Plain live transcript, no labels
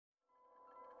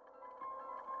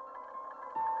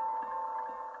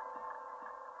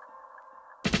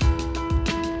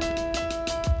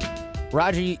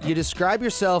Roger, you describe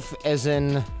yourself as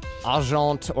an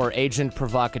agent or agent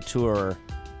provocateur.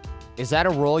 Is that a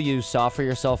role you saw for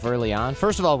yourself early on?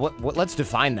 First of all, let's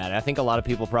define that. I think a lot of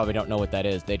people probably don't know what that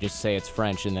is. They just say it's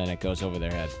French and then it goes over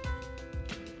their head.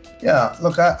 Yeah,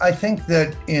 look, I think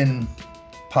that in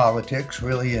politics,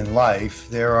 really in life,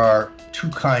 there are two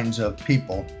kinds of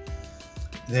people.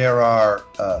 There are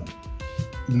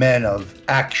men of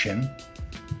action,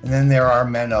 and then there are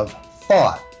men of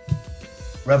thought.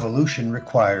 Revolution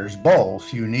requires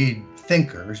both. You need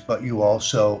thinkers, but you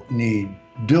also need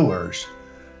doers.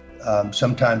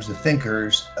 Sometimes the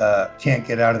thinkers can't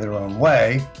get out of their own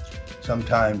way.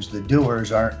 Sometimes the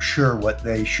doers aren't sure what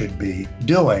they should be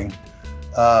doing.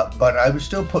 But I would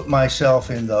still put myself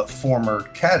in the former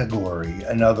category.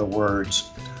 In other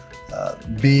words,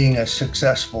 being a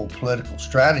successful political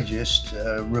strategist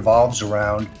revolves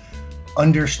around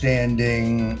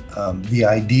understanding the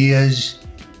ideas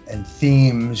and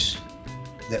themes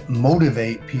that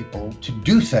motivate people to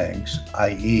do things,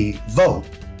 i.e. vote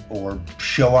or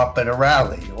show up at a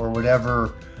rally or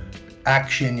whatever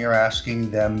action you're asking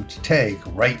them to take,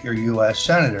 write your U.S.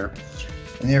 senator,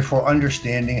 and therefore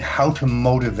understanding how to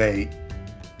motivate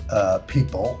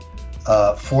people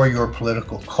for your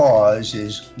political cause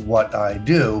is what I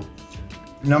do.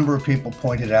 A number of people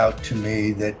pointed out to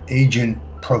me that agent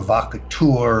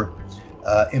provocateur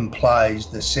implies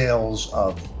the sales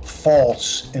of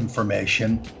false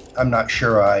information. I'm not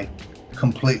sure I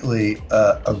completely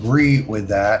agree with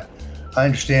that. I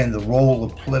understand the role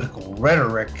of political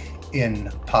rhetoric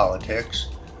in politics.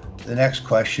 The next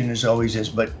question is always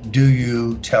but do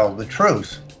you tell the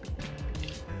truth?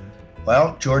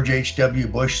 Well, George H.W.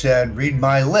 Bush said, read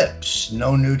my lips,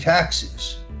 no new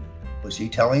taxes. Was he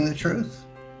telling the truth?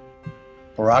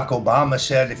 Barack Obama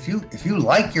said, if you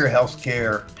like your health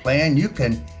care plan, you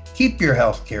can keep your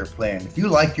health care plan. If you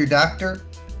like your doctor,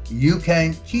 you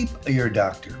can keep your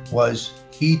doctor. Was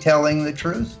he telling the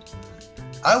truth?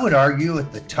 I would argue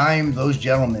at the time those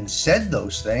gentlemen said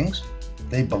those things,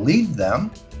 they believed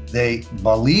them. They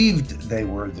believed they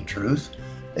were the truth.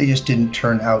 They just didn't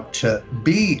turn out to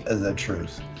be the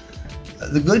truth.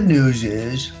 The good news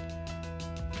is,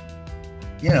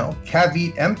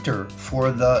 caveat emptor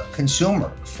for the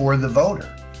consumer, for the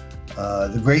voter.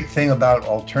 The great thing about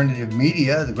alternative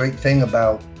media, the great thing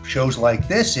about shows like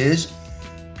this is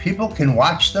people can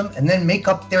watch them and then make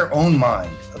up their own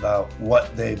mind about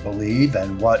what they believe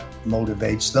and what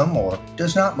motivates them or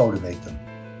does not motivate them.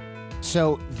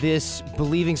 So this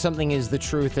believing something is the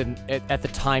truth, and at the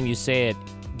time you say it,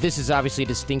 this is obviously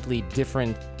distinctly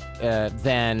different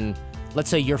than, let's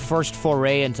say, your first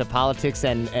foray into politics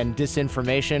and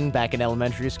disinformation back in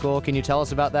elementary school. Can you tell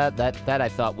us about that? That I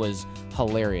thought was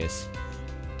hilarious.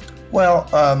 Well,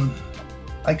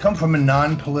 I come from a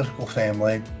non-political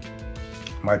family.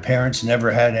 My parents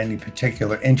never had any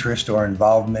particular interest or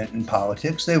involvement in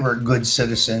politics. They were good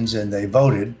citizens and they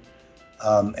voted.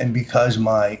 And because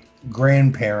my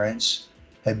grandparents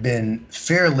had been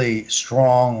fairly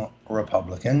strong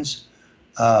Republicans,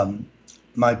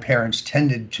 my parents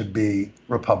tended to be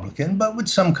Republican, but with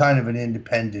some kind of an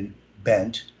independent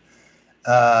bent.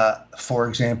 For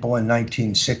example, in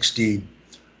 1960,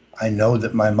 I know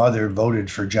that my mother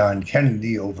voted for John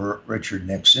Kennedy over Richard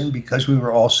Nixon because we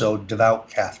were also devout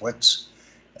Catholics.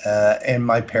 And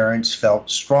my parents felt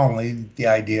strongly that the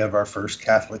idea of our first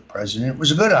Catholic president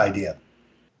was a good idea.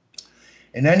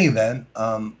 In any event,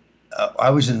 I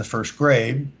was in the first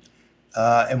grade,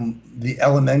 and the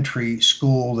elementary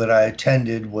school that I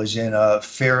attended was in a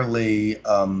fairly,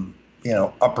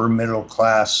 upper middle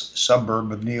class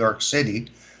suburb of New York City,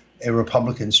 a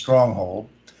Republican stronghold.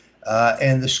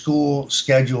 And the school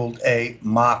scheduled a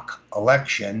mock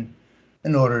election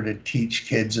in order to teach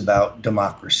kids about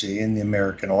democracy and the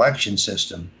American election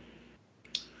system.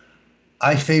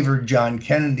 I favored John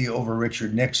Kennedy over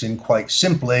Richard Nixon quite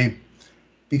simply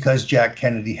because Jack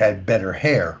Kennedy had better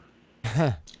hair.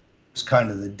 It's kind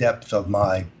of the depth of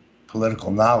my political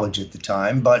knowledge at the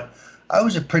time, but I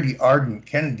was a pretty ardent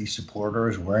Kennedy supporter. I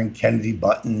was wearing Kennedy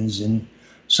buttons and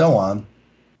so on.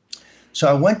 So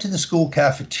I went to the school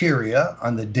cafeteria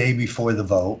on the day before the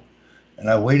vote, and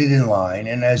I waited in line.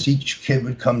 And as each kid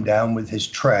would come down with his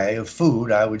tray of food,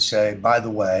 I would say, by the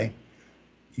way,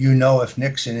 if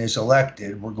Nixon is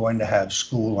elected, we're going to have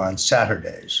school on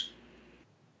Saturdays.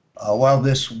 Well,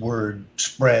 this word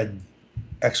spread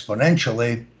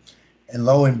exponentially, and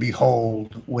lo and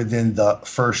behold, within the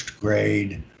first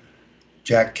grade,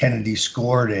 Jack Kennedy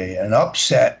scored an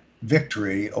upset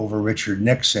victory over Richard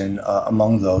Nixon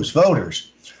among those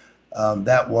voters.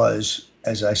 That was,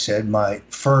 as I said, my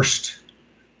first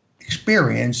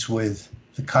experience with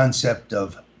the concept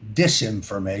of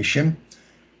disinformation.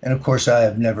 And of course, I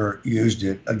have never used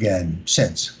it again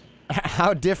since.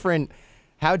 How different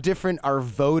are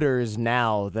voters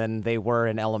now than they were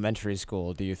in elementary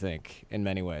school, do you think, in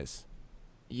many ways?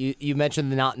 You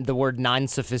mentioned the word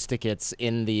non-sophisticates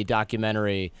in the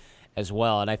documentary as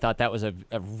well, and I thought that was a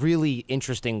really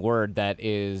interesting word that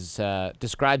is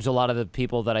describes a lot of the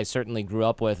people that I certainly grew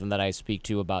up with and that I speak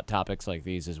to about topics like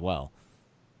these as well.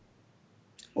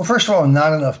 Well, first of all,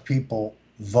 not enough people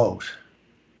vote.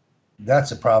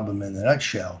 That's a problem in the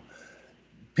nutshell.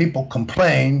 People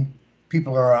complain,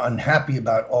 people are unhappy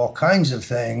about all kinds of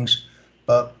things,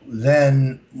 but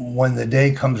then when the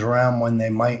day comes around when they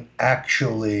might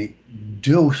actually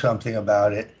do something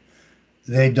about it,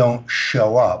 they don't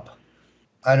show up.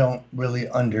 I don't really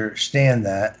understand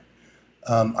that.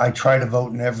 I try to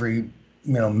vote in every,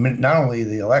 not only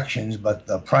the elections, but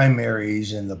the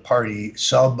primaries and the party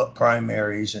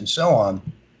sub-primaries and so on.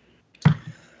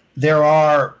 There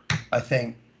are, I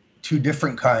think, two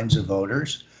different kinds of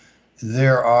voters.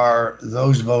 There are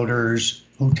those voters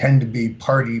who tend to be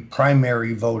party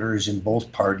primary voters in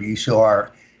both parties who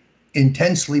are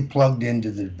intensely plugged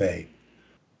into the debate,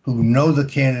 who know the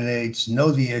candidates,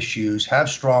 know the issues, have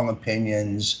strong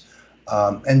opinions,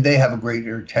 and they have a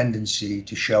greater tendency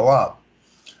to show up.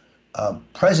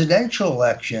 Presidential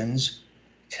elections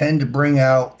tend to bring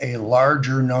out a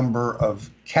larger number of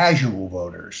casual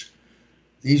voters.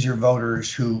 These are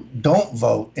voters who don't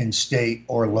vote in state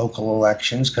or local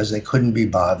elections because they couldn't be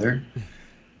bothered,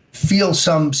 feel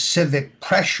some civic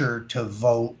pressure to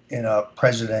vote in a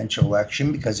presidential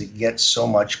election because it gets so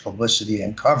much publicity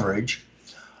and coverage,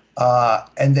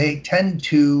 and they tend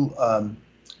to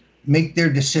make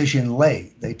their decision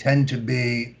late. They tend to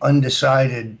be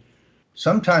undecided,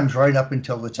 sometimes right up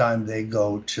until the time they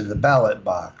go to the ballot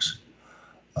box.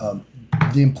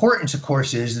 The importance, of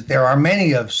course, is that there are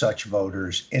many of such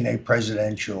voters in a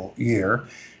presidential year,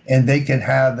 and they can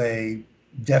have a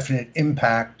definite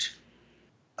impact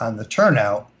on the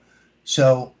turnout.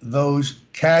 So those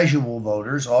casual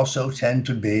voters also tend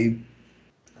to be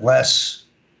less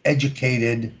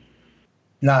educated,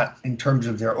 not in terms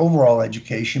of their overall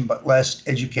education, but less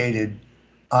educated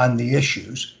on the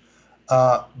issues.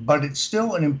 But it's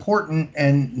still an important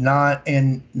and not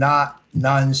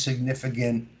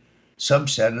non-significant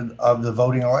subset of the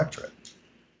voting electorate.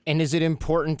 And is it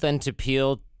important then to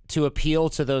appeal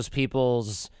to those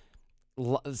people's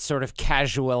sort of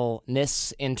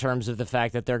casualness in terms of the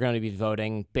fact that they're going to be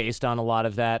voting based on a lot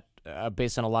of that,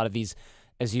 based on a lot of these,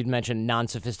 as you'd mentioned,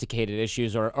 non-sophisticated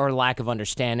issues or lack of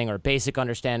understanding or basic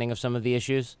understanding of some of the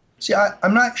issues? See,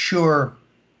 I'm not sure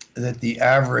that the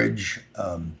average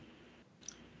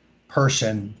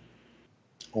person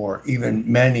or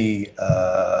even many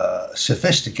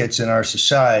sophisticates in our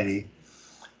society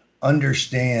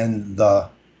understand the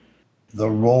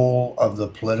role of the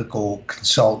political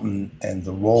consultant and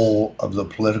the role of the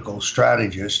political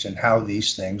strategist and how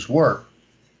these things work.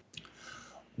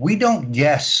 We don't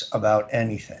guess about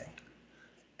anything.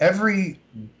 Every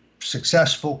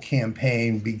successful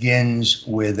campaign begins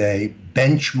with a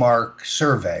benchmark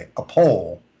survey, a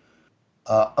poll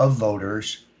of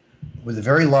voters with a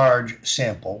very large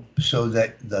sample so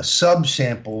that the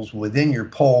subsamples within your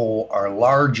poll are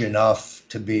large enough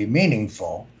to be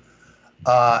meaningful.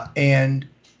 And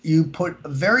you put a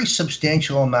very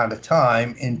substantial amount of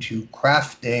time into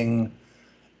crafting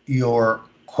your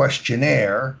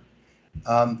questionnaire.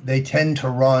 They tend to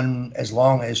run as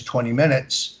long as 20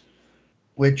 minutes,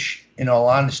 which in all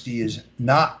honesty is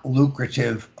not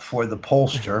lucrative for the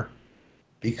pollster,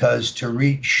 because to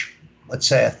reach, let's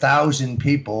say, 1,000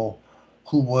 people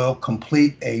who will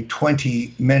complete a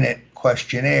 20-minute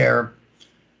questionnaire,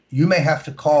 you may have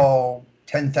to call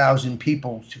 10,000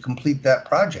 people to complete that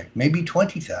project, maybe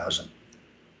 20,000.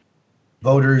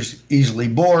 Voters easily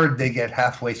bored, they get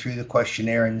halfway through the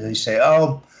questionnaire and they say,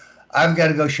 oh, I've got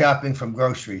to go shopping from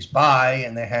groceries, bye,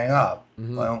 and they hang up.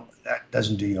 Mm-hmm. Well, that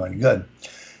doesn't do you any good.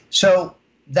 So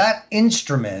that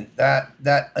instrument,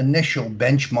 that initial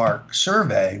benchmark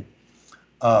survey,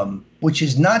 which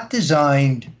is not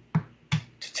designed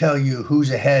to tell you who's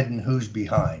ahead and who's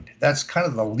behind. That's kind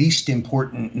of the least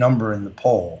important number in the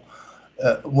poll.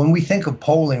 When we think of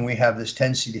polling, we have this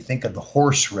tendency to think of the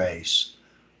horse race.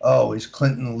 Oh, is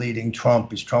Clinton leading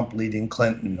Trump? Is Trump leading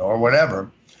Clinton? Or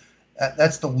whatever.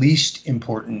 That's the least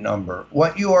important number.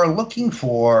 What you are looking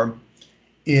for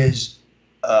is,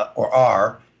 or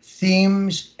are,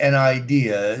 themes and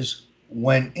ideas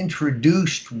when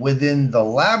introduced within the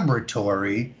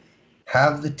laboratory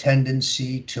have the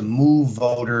tendency to move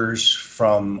voters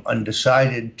from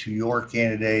undecided to your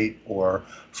candidate or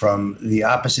from the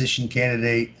opposition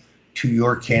candidate to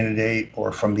your candidate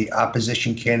or from the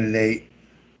opposition candidate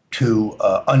to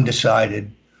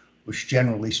undecided, which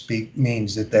generally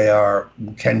means that they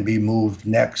can be moved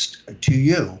next to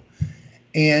you.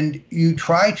 And you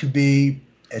try to be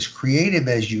as creative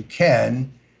as you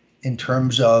can in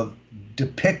terms of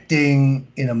depicting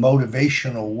in a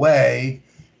motivational way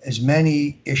as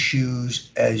many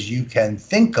issues as you can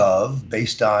think of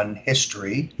based on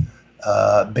history,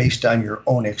 based on your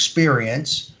own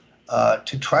experience,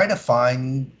 to try to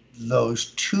find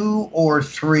those 2 or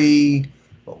 3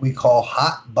 what we call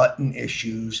hot button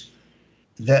issues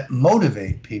that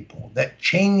motivate people, that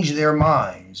change their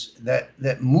minds,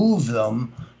 that move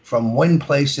them from one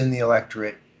place in the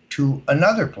electorate to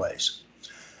another place.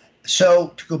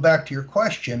 So to go back to your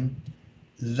question,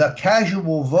 the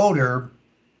casual voter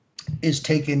is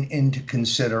taken into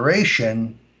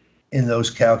consideration in those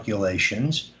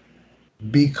calculations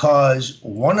because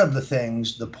one of the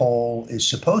things the poll is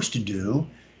supposed to do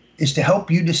is to help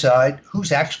you decide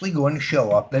who's actually going to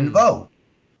show up and vote.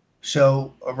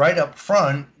 So right up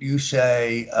front, you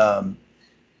say,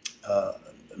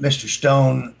 Mr.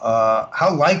 Stone,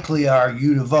 how likely are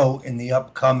you to vote in the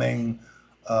upcoming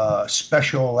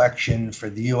special election for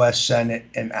the U.S. Senate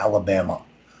in Alabama?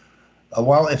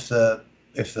 Well, if the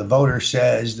voter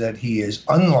says that he is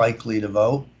unlikely to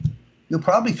vote, you'll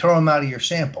probably throw him out of your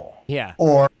sample. Yeah.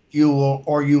 Or you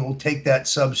will take that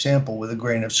subsample with a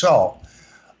grain of salt.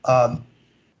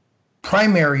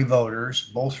 Primary voters,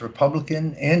 both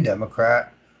Republican and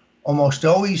Democrat, almost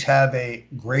always have a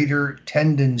greater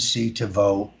tendency to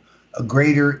vote, a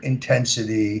greater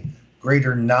intensity,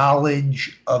 greater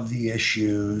knowledge of the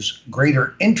issues,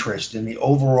 greater interest in the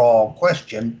overall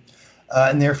question,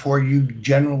 and therefore you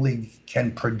generally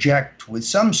can project with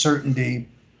some certainty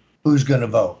who's going to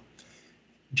vote.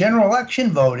 General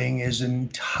election voting is an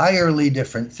entirely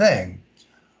different thing.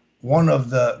 One of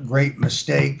the great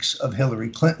mistakes of Hillary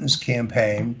Clinton's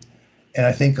campaign, and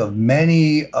I think of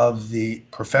many of the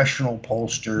professional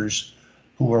pollsters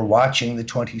who were watching the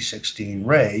 2016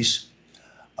 race,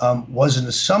 was an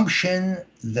assumption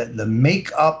that the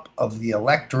makeup of the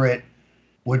electorate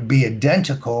would be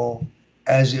identical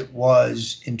as it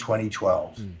was in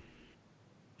 2012.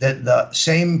 That the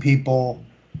same people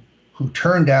who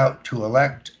turned out to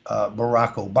elect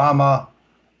Barack Obama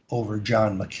over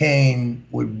John McCain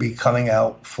would be coming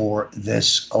out for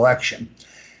this election.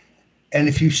 And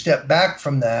if you step back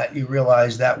from that, you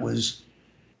realize that was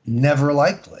never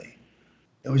likely.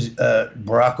 It was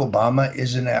Barack Obama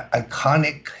is an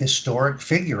iconic historic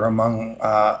figure among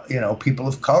people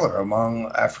of color,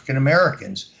 among African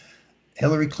Americans.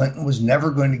 Hillary Clinton was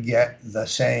never going to get the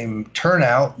same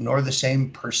turnout nor the same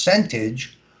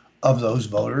percentage of those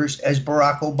voters as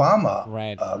Barack Obama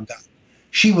got.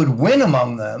 She would win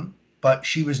among them, but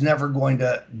she was never going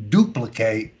to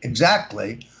duplicate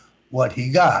exactly what he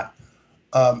got.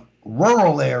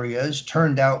 Rural areas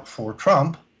turned out for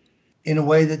Trump in a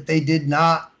way that they did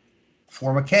not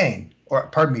for McCain,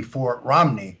 for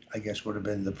Romney, I guess would have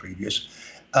been the previous.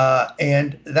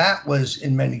 And that was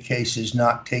in many cases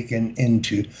not taken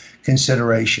into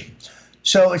consideration.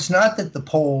 So it's not that the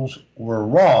polls were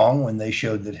wrong when they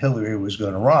showed that Hillary was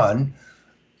going to run.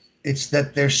 It's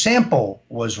that their sample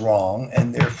was wrong,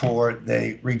 and therefore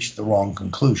they reached the wrong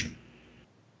conclusion.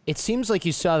 It seems like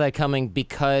you saw that coming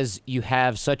because you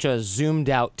have such a zoomed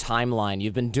out timeline.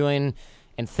 You've been doing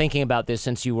and thinking about this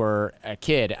since you were a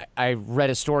kid. I read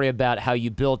a story about how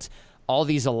you built all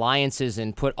these alliances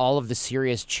and put all of the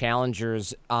serious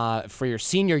challengers for your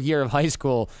senior year of high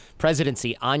school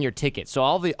presidency on your ticket. So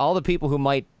all the people who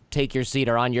might take your seat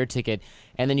are on your ticket,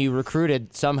 and then you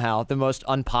recruited somehow the most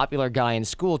unpopular guy in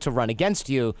school to run against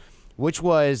you, which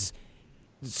was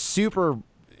super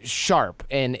sharp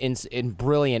and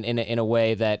brilliant in a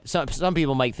way that some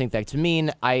people might think that's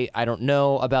mean. I don't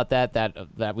know about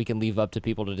that we can leave up to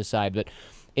people to decide, but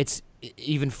it's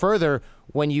even further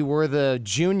when you were the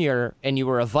junior and you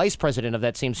were a vice president of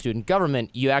that same student government.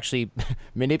 You actually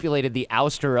manipulated the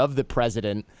ouster of the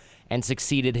president and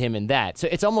succeeded him in that. So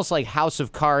it's almost like House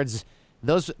of Cards.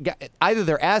 Those either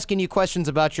they're asking you questions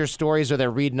about your stories or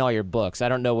they're reading all your books. I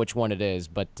don't know which one it is,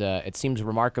 but it seems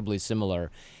remarkably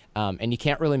similar. And you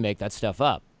can't really make that stuff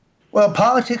up. Well,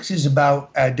 politics is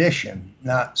about addition,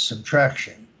 not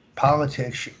subtraction.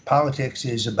 Politics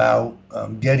is about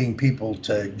getting people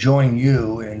to join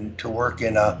you and to work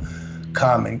in a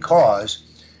common cause.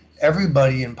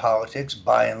 Everybody in politics,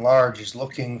 by and large, is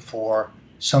looking for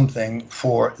something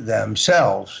for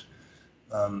themselves.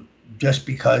 Just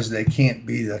because they can't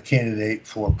be the candidate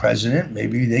for president,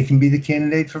 maybe they can be the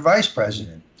candidate for vice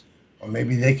president. Or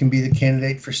maybe they can be the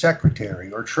candidate for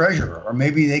secretary or treasurer, or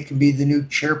maybe they can be the new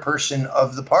chairperson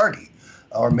of the party,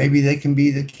 or maybe they can be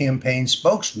the campaign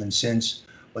spokesman, since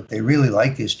what they really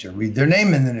like is to read their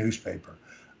name in the newspaper.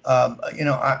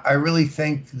 I really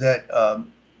think that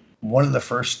one of the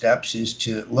first steps is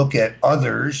to look at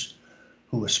others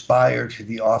who aspire to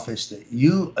the office that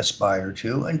you aspire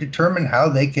to and determine how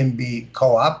they can be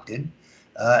co-opted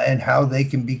and how they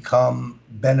can become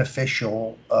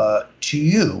beneficial to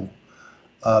you.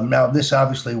 Now, this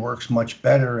obviously works much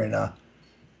better in a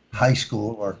high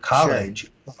school or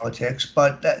college politics,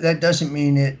 but that doesn't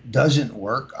mean it doesn't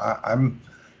work. I'm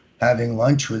having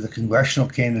lunch with a congressional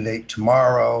candidate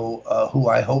tomorrow who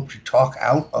I hope to talk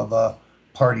out of a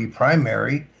party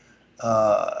primary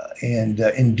and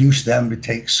induce them to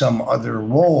take some other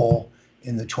role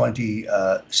in the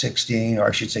 2016, or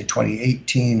I should say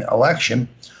 2018 election,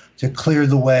 to clear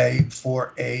the way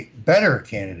for a better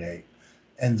candidate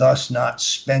and thus not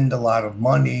spend a lot of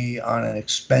money on an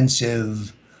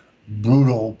expensive,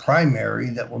 brutal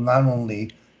primary that will not only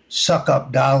suck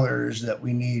up dollars that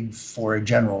we need for a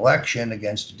general election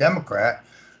against a Democrat,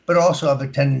 but also have a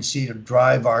tendency to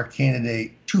drive our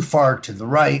candidate too far to the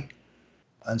right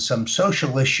on some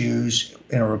social issues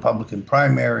in a Republican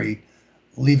primary,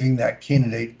 leaving that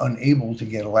candidate unable to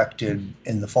get elected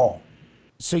in the fall.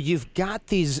 So you've got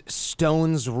these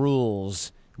Stone's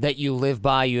rules that you live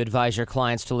by, you advise your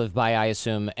clients to live by, I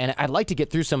assume. And I'd like to get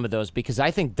through some of those because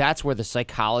I think that's where the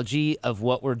psychology of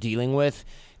what we're dealing with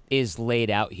is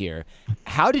laid out here.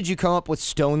 How did you come up with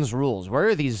Stone's rules? Where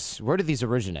did these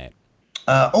originate?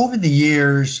 Over the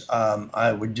years,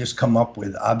 I would just come up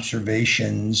with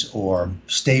observations or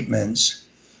statements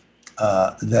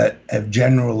that have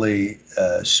generally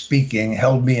speaking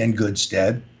held me in good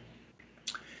stead.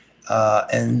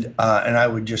 And I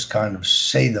would just kind of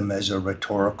say them as a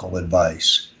rhetorical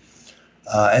advice.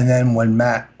 And then when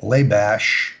Matt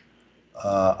Labash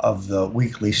of the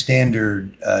Weekly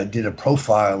Standard did a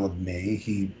profile of me,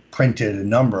 he printed a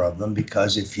number of them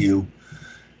because if you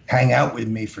hang out with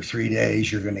me for 3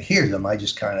 days, you're going to hear them. I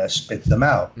just kind of spit them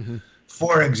out. Mm-hmm.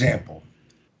 For example,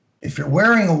 if you're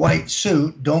wearing a white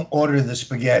suit, don't order the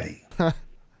spaghetti.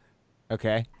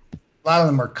 Okay. A lot of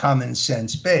them are common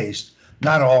sense based.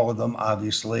 Not all of them,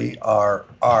 obviously, are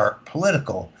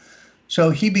political. So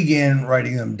he began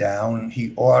writing them down.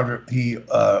 He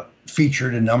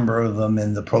featured a number of them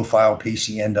in the profile piece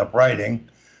he ended up writing,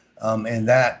 and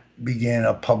that began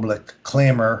a public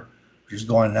clamor, which is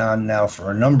going on now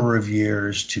for a number of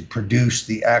years, to produce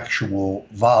the actual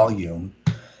volume.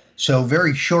 So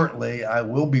very shortly, I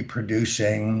will be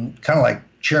producing, kind of like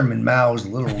Chairman Mao's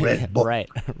little red book.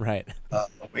 Right.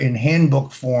 In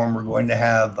handbook form, we're going to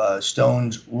have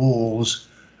Stone's rules,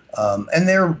 and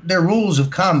they're rules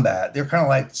of combat. They're kind of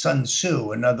like Sun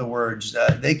Tzu. In other words,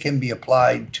 they can be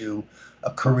applied to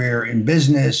a career in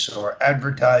business or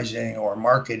advertising or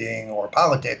marketing or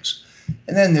politics.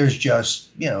 And then there's just,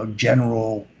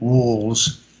 general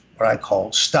rules, what I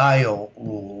call style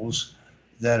rules,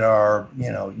 that are,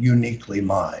 uniquely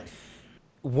mine.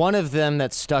 One of them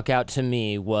that stuck out to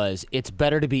me was, it's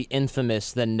better to be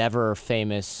infamous than never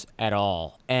famous at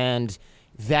all. And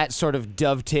that sort of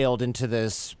dovetailed into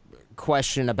this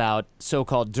question about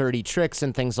so-called dirty tricks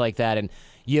and things like that. And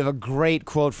you have a great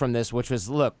quote from this, which was,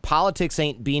 look, politics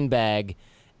ain't beanbag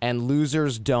and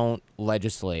losers don't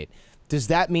legislate. Does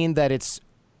that mean that it's,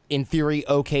 in theory,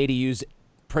 okay to use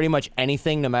pretty much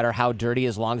anything, no matter how dirty,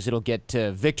 as long as it'll get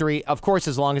to victory? Of course,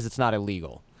 as long as it's not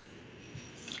illegal.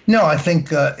 No, I think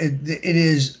it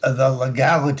is the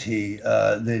legality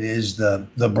that is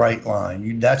the bright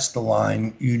line. That's the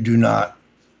line you do not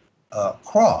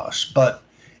cross. But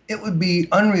it would be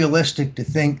unrealistic to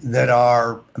think that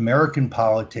our American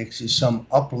politics is some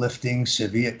uplifting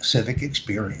civic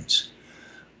experience.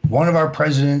 One of our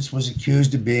presidents was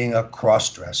accused of being a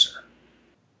cross-dresser.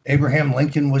 Abraham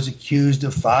Lincoln was accused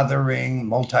of fathering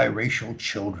multiracial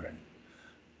children.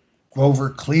 Grover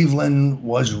Cleveland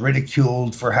was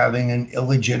ridiculed for having an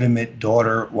illegitimate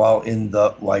daughter while in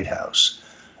the White House.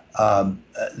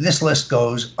 This list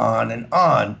goes on and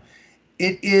on.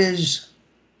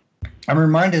 I'm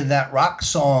reminded of that rock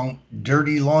song,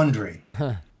 Dirty Laundry.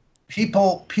 Huh.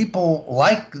 People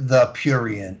like the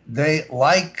prurient. They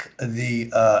like the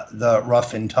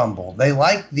rough and tumble. They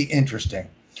like the interesting.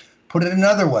 Put it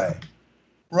another way,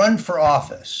 run for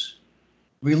office,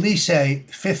 release a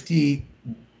 50-page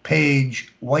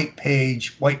white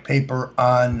paper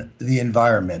on the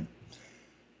environment.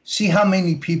 See how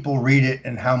many people read it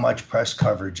and how much press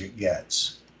coverage it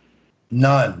gets.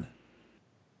 None.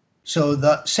 So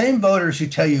the same voters who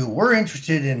tell you we're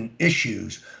interested in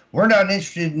issues, we're not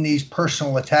interested in these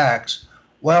personal attacks,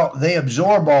 Well, they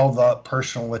absorb all the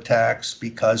personal attacks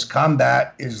because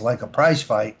combat is like a prize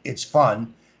fight. It's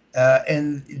fun.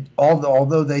 And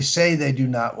although they say they do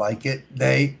not like it,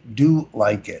 they do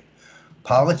like it.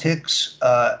 Politics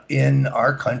in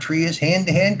our country is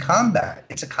hand-to-hand combat.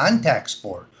 It's a contact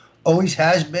sport. Always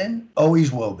has been,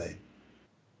 always will be.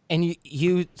 And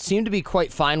you seem to be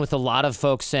quite fine with a lot of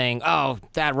folks saying, "Oh,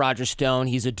 that Roger Stone,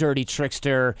 he's a dirty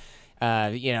trickster.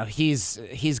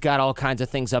 He's got all kinds of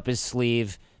things up his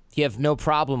sleeve." You have no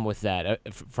problem with that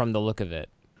from the look of it.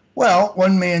 Well,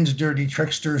 one man's dirty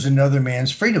trickster is another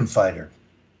man's freedom fighter.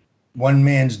 One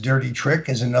man's dirty trick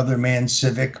is another man's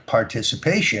civic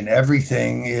participation.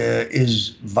 Everything is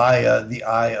via the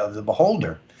eye of the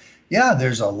beholder. Yeah,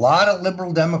 there's a lot of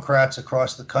liberal Democrats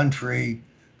across the country,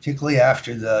 particularly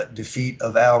after the defeat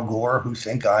of Al Gore, who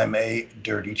think I'm a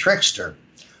dirty trickster.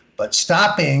 But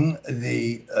stopping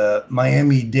the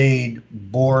Miami-Dade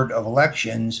Board of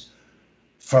Elections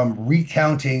from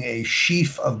recounting a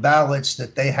sheaf of ballots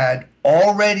that they had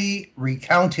already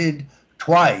recounted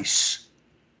twice,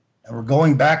 and we're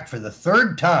going back for the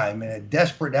third time in a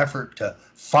desperate effort to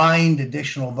find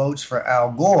additional votes for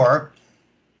Al Gore,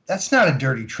 that's not a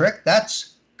dirty trick.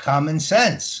 That's common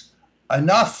sense.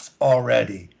 Enough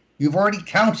already. You've already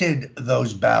counted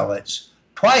those ballots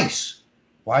twice.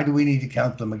 Why do we need to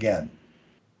count them again?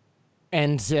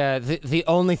 And the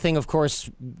only thing, of course,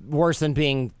 worse than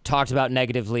being talked about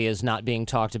negatively is not being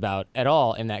talked about at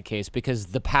all in that case, because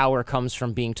the power comes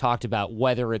from being talked about,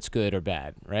 whether it's good or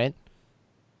bad, right?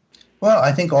 Well,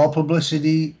 I think all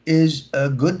publicity is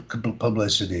good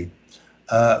publicity.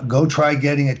 Go try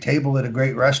getting a table at a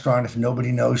great restaurant if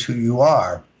nobody knows who you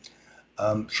are.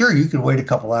 Sure, you could wait a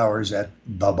couple hours at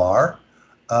the bar.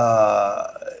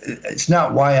 It's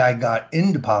not why I got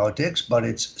into politics, but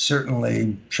it's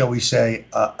certainly, shall we say,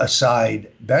 a side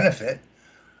benefit.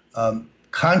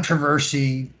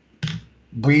 Controversy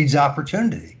breeds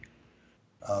opportunity.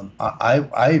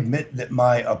 I admit that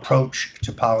my approach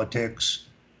to politics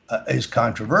is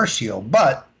controversial,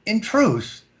 but in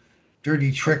truth,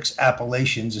 dirty tricks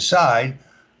appellations aside,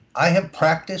 I have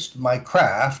practiced my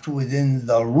craft within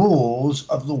the rules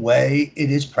of the way it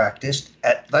is practiced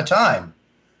at the time.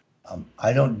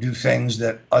 I don't do things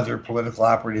that other political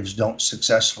operatives don't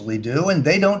successfully do, and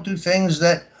they don't do things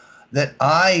that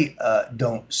I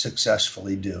don't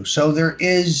successfully do. So there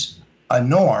is a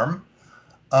norm,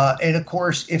 and of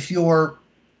course, if your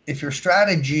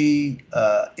strategy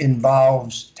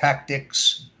involves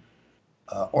tactics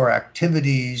or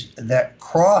activities that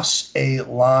cross a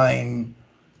line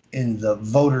in the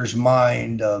voter's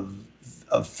mind of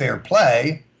fair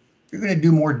play, you're going to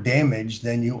do more damage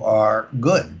than you are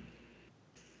good.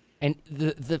 And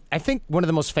I think one of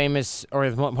the most famous, or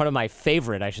one of my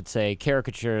favorite, I should say,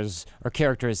 caricatures or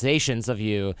characterizations of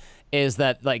you is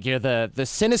that, like, you're the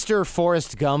sinister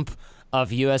Forrest Gump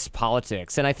of U.S.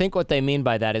 politics. And I think what they mean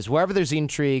by that is wherever there's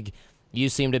intrigue, you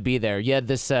seem to be there. You had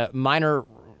this minor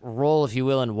role, if you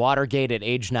will, in Watergate at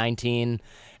age 19,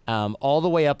 all the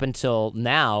way up until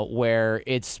now, where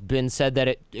it's been said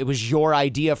that it was your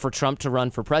idea for Trump to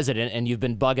run for president, and you've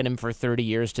been bugging him for 30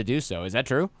 years to do so. Is that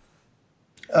true?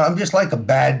 I'm just like a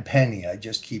bad penny. I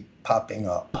just keep popping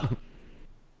up.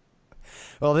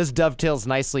 Well, this dovetails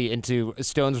nicely into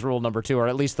Stone's rule number 2, or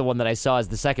at least the one that I saw as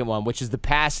the second one, which is the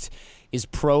past is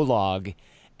prologue.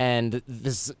 And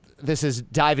this is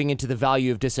diving into the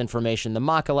value of disinformation, the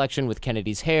mock election with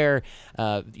Kennedy's hair,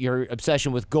 your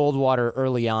obsession with Goldwater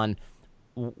early on.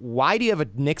 Why do you have a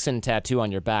Nixon tattoo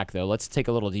on your back, though? Let's take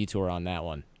a little detour on that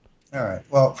one. All right.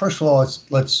 Well, first of all,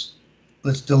 let's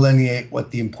delineate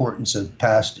what the importance of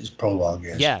past is prologue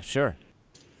is. Yeah, sure.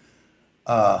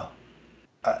 Others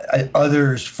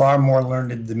far more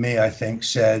learned than me, I think,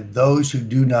 said those who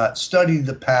do not study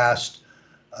the past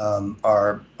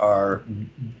are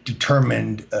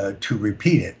determined to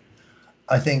repeat it.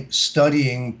 I think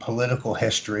studying political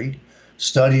history,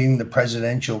 studying the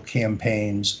presidential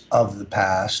campaigns of the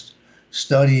past,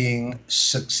 studying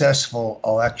successful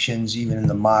elections, even in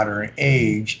the modern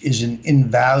age, is an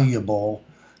invaluable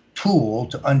tool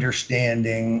to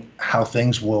understanding how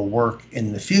things will work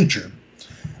in the future.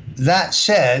 That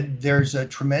said, there's a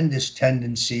tremendous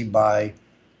tendency by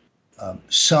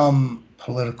some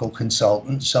political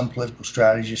consultants, some political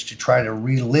strategists, to try to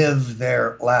relive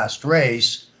their last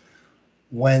race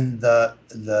when the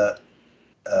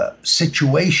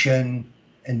situation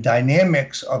and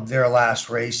dynamics of their last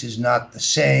race is not the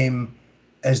same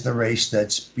as the race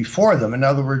that's before them. In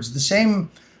other words, the same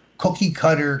cookie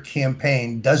cutter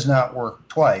campaign does not work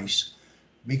twice.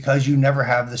 because you never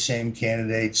have the same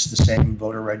candidates, the same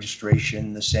voter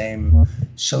registration, the same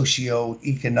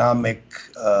socioeconomic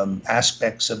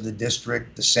aspects of the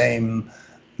district, the same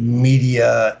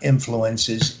media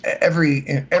influences.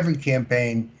 Every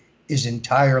campaign is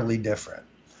entirely different.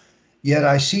 Yet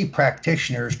I see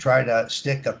practitioners try to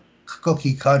stick a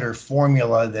cookie cutter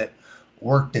formula that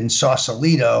worked in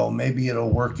Sausalito, maybe it'll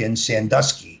work in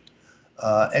Sandusky.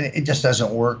 And it just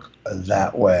doesn't work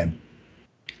that way.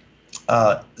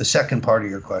 The second part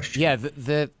of your question. Yeah,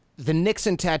 the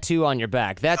Nixon tattoo on your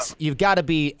back. That's, you've got to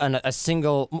be a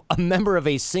member of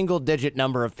a single digit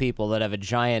number of people that have a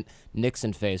giant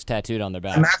Nixon face tattooed on their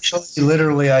back. I'm actually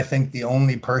literally, I think, the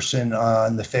only person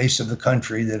on the face of the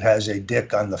country that has a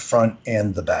dick on the front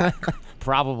and the back.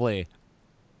 Probably.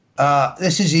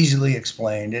 This is easily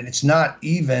explained, and it's not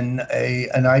even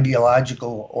an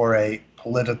ideological or a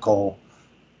political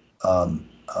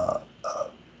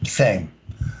thing.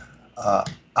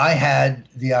 I had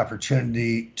the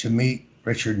opportunity to meet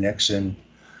Richard Nixon,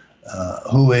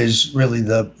 who is really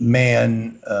the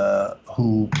man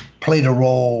who played a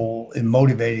role in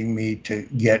motivating me to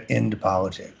get into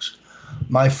politics.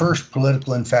 My first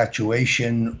political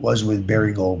infatuation was with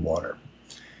Barry Goldwater.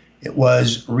 It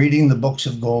was reading the books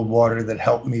of Goldwater that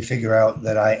helped me figure out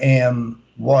that I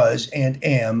was and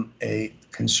am a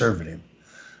conservative.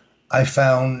 I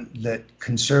found that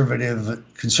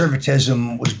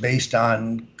conservatism was based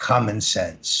on common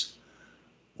sense,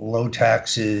 low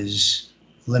taxes,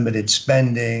 limited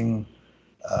spending,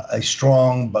 a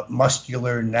strong but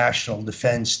muscular national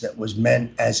defense that was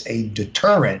meant as a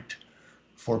deterrent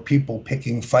for people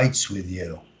picking fights with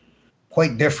you.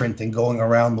 Quite different than going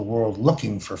around the world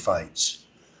looking for fights.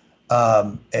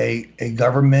 A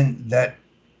government that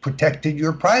protected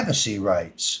your privacy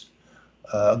rights.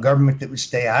 A government that would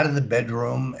stay out of the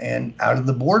bedroom and out of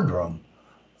the boardroom.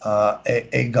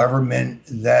 A government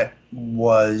that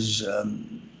was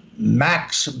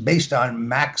based on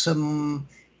maximum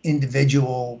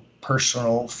individual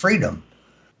personal freedom.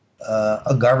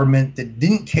 A government that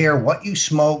didn't care what you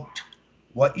smoked,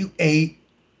 what you ate,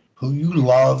 who you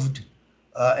loved,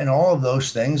 and all of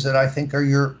those things that I think are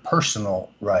your personal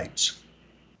rights.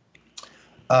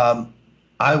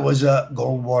 I was a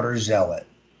Goldwater zealot.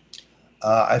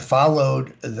 I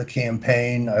followed the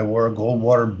campaign. I wore a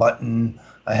Goldwater button.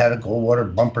 I had a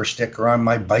Goldwater bumper sticker on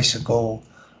my bicycle.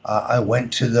 I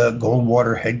went to the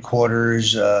Goldwater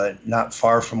headquarters not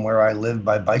far from where I live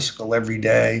by bicycle every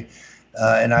day.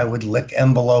 And I would lick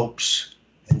envelopes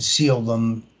and seal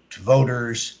them to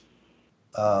voters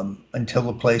until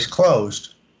the place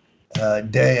closed.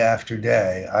 Day after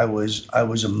day, I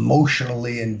was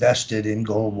emotionally invested in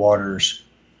Goldwater's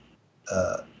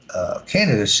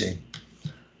candidacy.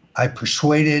 I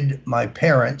persuaded my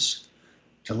parents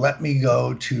to let me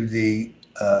go to the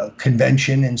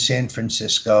convention in San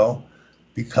Francisco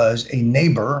because a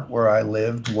neighbor where I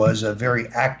lived was a very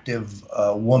active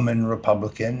woman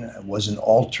Republican, was an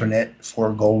alternate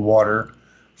for Goldwater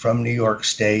from New York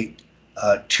State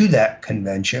to that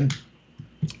convention.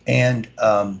 And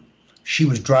she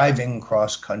was driving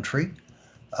cross country,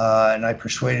 and I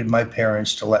persuaded my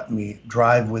parents to let me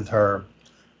drive with her.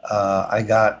 I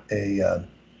got a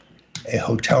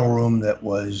hotel room that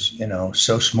was,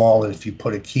 so small that if you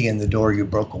put a key in the door, you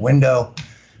broke a window.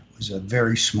 It was a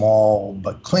very small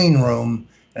but clean room,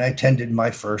 and I attended my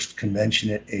first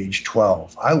convention at age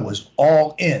 12. I was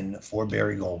all in for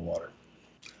Barry Goldwater.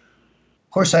 Of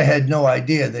course, I had no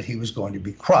idea that he was going to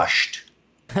be crushed.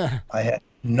 I had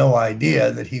no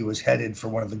idea that he was headed for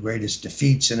one of the greatest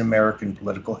defeats in American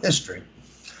political history.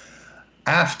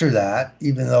 After that,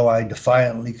 even though I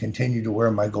defiantly continued to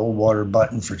wear my Goldwater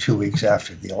button for 2 weeks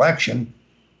after the election,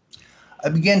 I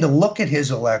began to look at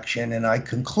his election and I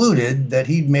concluded that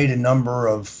he'd made a number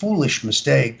of foolish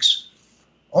mistakes,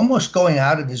 almost going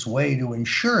out of his way to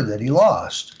ensure that he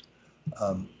lost,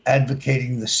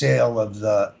 advocating the sale of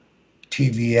the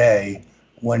TVA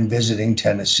when visiting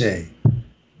Tennessee,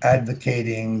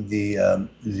 advocating the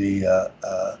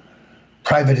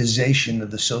privatization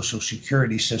of the Social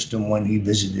Security system when he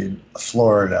visited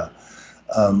Florida,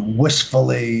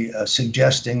 wistfully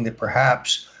suggesting that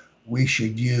perhaps we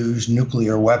should use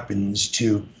nuclear weapons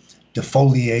to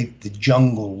defoliate the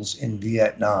jungles in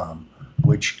Vietnam,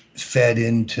 which fed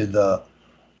into the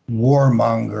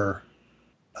warmonger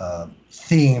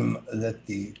theme that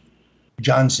the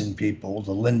Johnson people,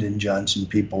 the Lyndon Johnson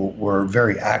people, were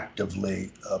very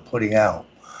actively putting out.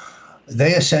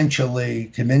 They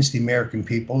essentially convinced the American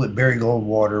people that Barry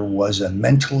Goldwater was a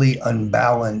mentally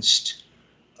unbalanced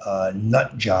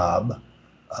nut job,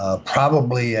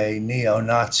 probably a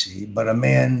neo-Nazi, but a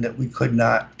man that we could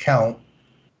not count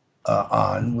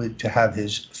to have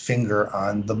his finger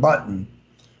on the button,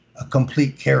 a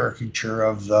complete caricature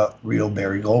of the real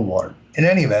Barry Goldwater. In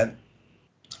any event,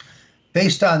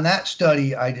 based on that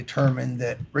study, I determined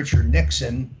that Richard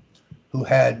Nixon, who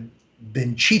had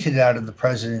been cheated out of the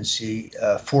presidency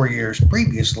 4 years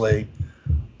previously,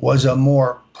 was a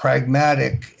more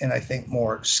pragmatic and I think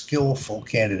more skillful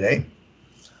candidate.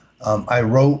 I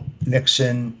wrote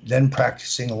Nixon, then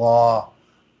practicing law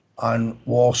on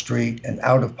Wall Street and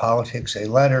out of politics, a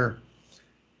letter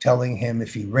telling him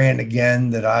if he ran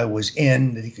again that I was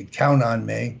in, that he could count on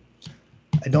me.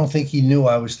 I don't think he knew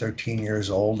I was 13 years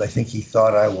old. I think he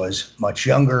thought I was much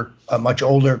younger, much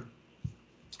older.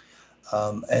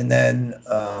 And then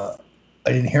I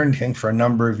didn't hear anything for a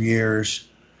number of years.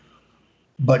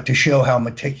 But to show how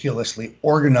meticulously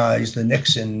organized the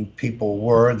Nixon people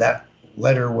were, that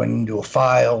letter went into a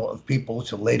file of people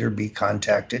to later be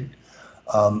contacted.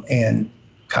 And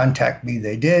contact me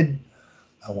they did.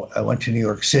 I went to New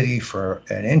York City for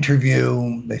an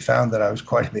interview. They found that I was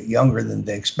quite a bit younger than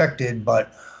they expected,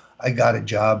 but I got a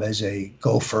job as a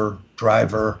gopher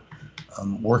driver,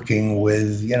 working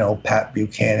with, Pat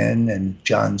Buchanan and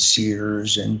John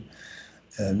Sears and,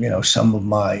 some of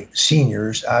my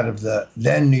seniors out of the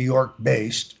then New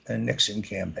York-based Nixon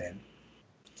campaign.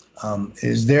 It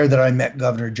is there that I met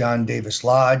Governor John Davis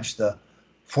Lodge, the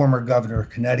former governor of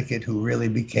Connecticut, who really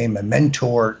became a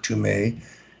mentor to me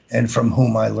and from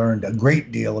whom I learned a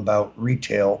great deal about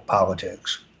retail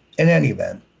politics. In any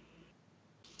event,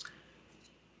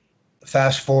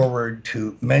 fast forward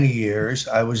to many years,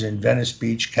 I was in Venice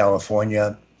Beach,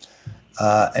 California,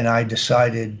 and I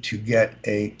decided to get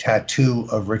a tattoo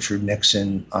of Richard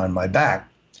Nixon on my back.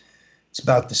 It's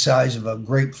about the size of a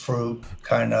grapefruit,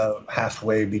 kind of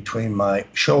halfway between my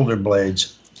shoulder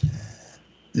blades.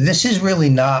 This is really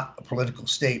not a political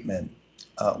statement.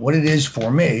 What it is for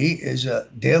me is a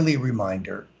daily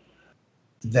reminder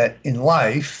that in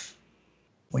life,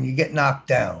 when you get knocked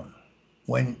down,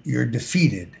 when you're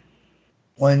defeated,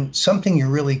 when something you're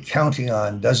really counting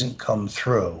on doesn't come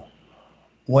through,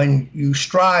 when you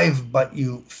strive but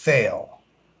you fail,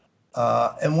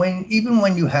 and even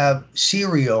when you have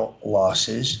serial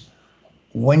losses,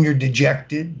 when you're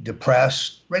dejected,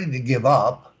 depressed, ready to give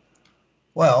up,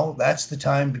 well, that's the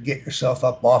time to get yourself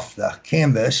up off the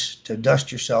canvas, to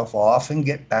dust yourself off and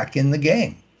get back in the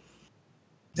game.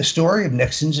 The story of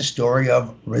Nixon's a story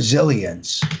of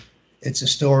resilience. It's a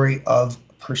story of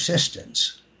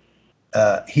persistence.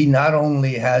 He not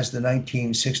only has the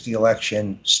 1960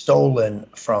 election stolen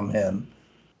from him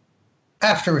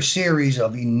after a series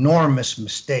of enormous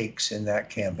mistakes in that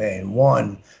campaign,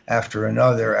 one after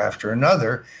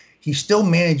another, he still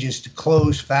manages to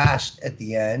close fast at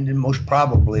the end and most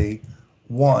probably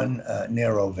won a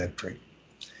narrow victory.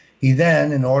 He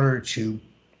then, in order to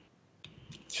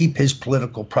keep his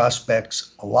political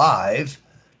prospects alive,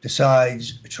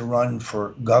 decides to run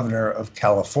for governor of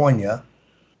California,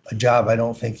 a job I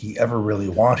don't think he ever really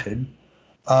wanted,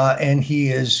 and he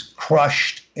is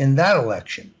crushed in that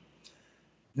election.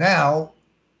 Now,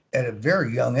 at a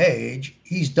very young age,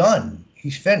 he's done.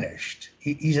 He's finished.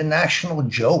 He's a national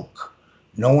joke.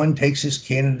 No one takes his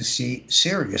candidacy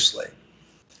seriously.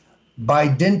 By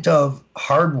dint of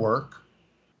hard work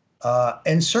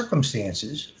and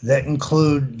circumstances that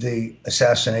include the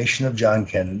assassination of John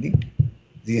Kennedy,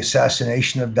 the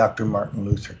assassination of Dr. Martin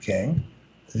Luther King,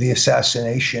 the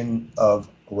assassination of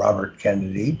Robert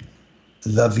Kennedy,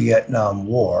 the Vietnam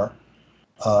War,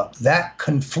 that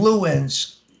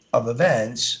confluence of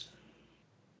events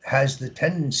has the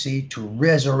tendency to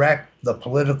resurrect the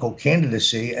political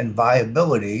candidacy and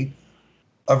viability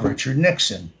of Richard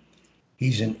Nixon.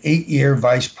 He's an 8-year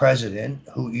vice president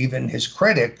who even his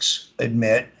critics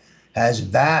admit has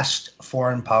vast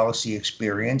foreign policy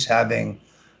experience, having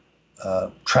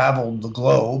traveled the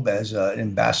globe as an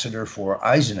ambassador for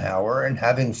Eisenhower and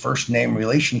having first-name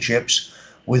relationships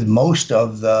with most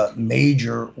of the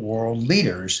major world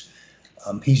leaders.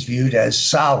 He's viewed as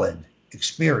solid,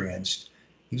 experienced.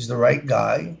 He's the right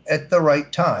guy at the right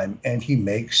time, and he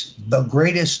makes the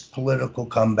greatest political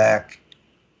comeback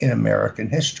in American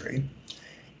history.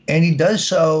 And he does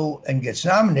so and gets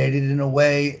nominated in a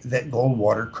way that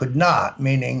Goldwater could not,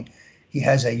 meaning he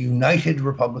has a united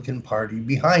Republican Party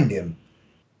behind him.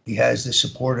 He has the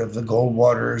support of the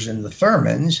Goldwaters and the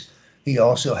Thurmans. He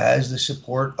also has the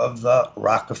support of the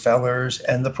Rockefellers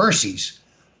and the Percys.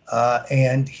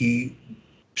 And he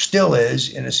still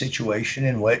is in a situation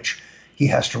in which he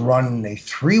has to run a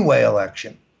three-way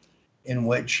election in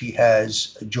which he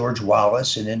has George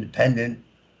Wallace, an independent,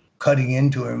 cutting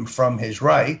into him from his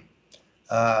right,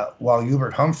 while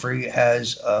Hubert Humphrey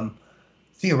has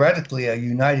theoretically a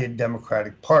united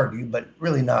Democratic Party, but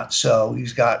really not so.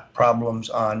 He's got problems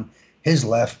on his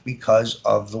left because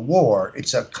of the war.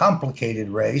 It's a complicated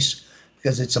race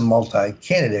because it's a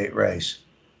multi-candidate race.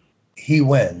 He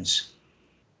wins.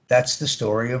 That's the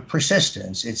story of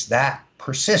persistence. It's that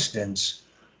persistence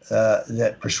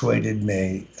that persuaded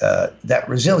me, that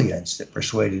resilience that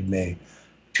persuaded me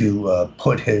to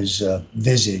put his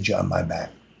visage on my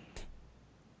back.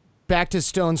 Back to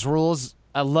Stone's rules.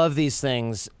 I love these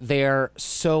things. They're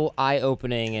so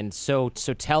eye-opening and so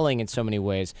telling in so many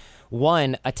ways.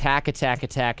 One, attack, attack,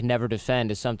 attack, never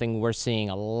defend is something we're seeing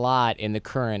a lot in the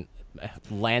current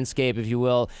landscape, if you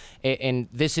will. And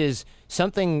this is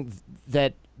something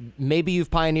that maybe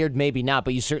you've pioneered, maybe not,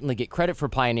 but you certainly get credit for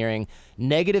pioneering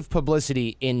negative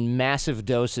publicity in massive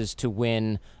doses to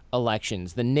win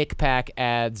elections. The Nick PAC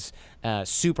ads,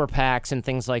 super PACs, and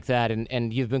things like that.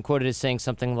 And you've been quoted as saying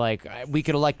something like, we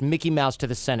could elect Mickey Mouse to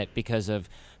the Senate because of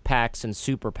PACs and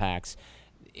super PACs.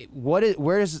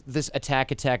 Where is this attack,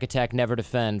 attack, attack, never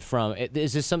defend from?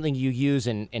 Is this something you use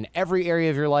in every area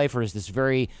of your life, or is this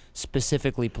very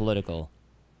specifically political?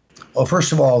 Well,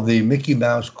 first of all, the Mickey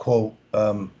Mouse quote,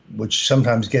 which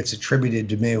sometimes gets attributed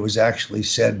to me, was actually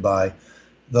said by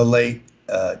the late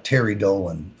Terry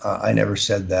Dolan. I never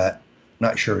said that.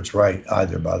 Not sure it's right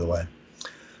either, by the way.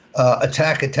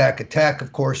 Attack, attack, attack,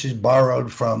 of course, is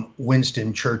borrowed from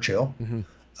Winston Churchill. Mm-hmm.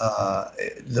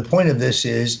 The point of this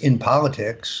is, in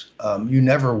politics, you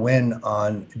never win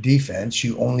on defense.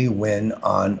 You only win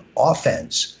on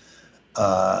offense.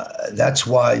 That's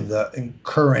why the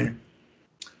current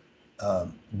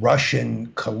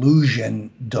Russian collusion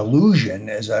delusion,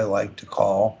 as I like to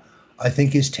call, I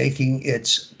think is taking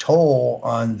its toll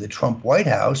on the Trump White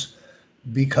House,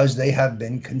 because they have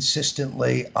been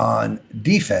consistently on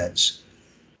defense.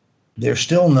 There's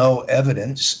still no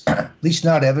evidence, at least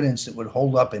not evidence that would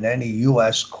hold up in any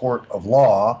U.S. court of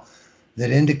law,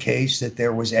 that indicates that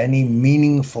there was any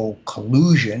meaningful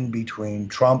collusion between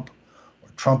Trump or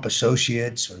Trump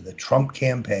associates or the Trump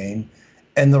campaign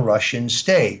and the Russian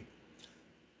state.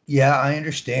 Yeah, I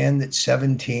understand that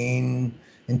 17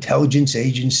 intelligence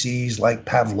agencies like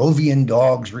Pavlovian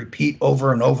dogs repeat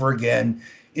over and over again,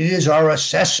 it is our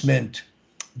assessment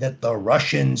that the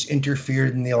Russians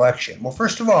interfered in the election. Well,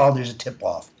 first of all, there's a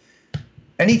tip-off.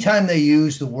 Anytime they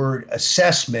use the word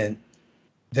assessment,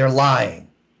 they're lying.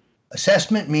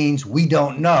 Assessment means we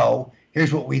don't know,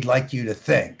 here's what we'd like you to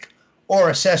think. Or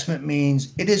assessment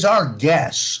means it is our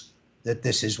guess that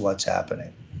this is what's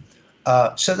happening.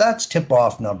 So that's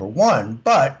tip-off number one.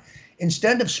 But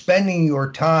instead of spending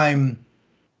your time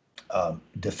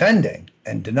defending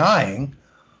and denying,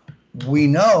 we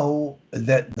know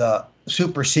that the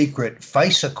super secret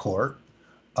FISA court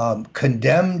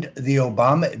condemned the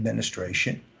Obama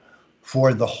administration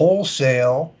for the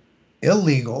wholesale,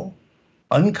 illegal,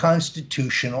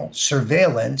 unconstitutional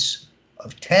surveillance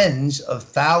of tens of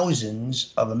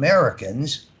thousands of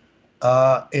Americans,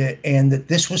 and that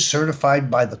this was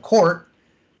certified by the court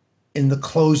in the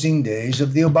closing days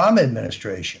of the Obama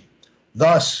administration.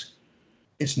 Thus,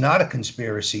 it's not a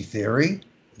conspiracy theory.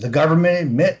 The government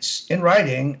admits in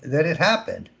writing that it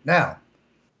happened. Now,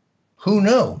 who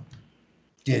knew?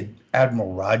 Did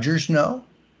Admiral Rogers know?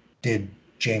 Did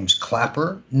James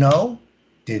Clapper know?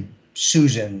 Did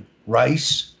Susan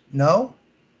Rice know?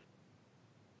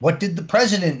 What did the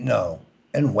president know?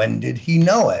 And when did he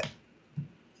know it?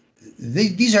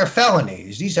 These are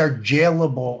felonies. These are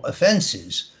jailable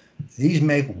offenses. These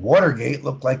make Watergate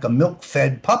look like a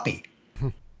milk-fed puppy.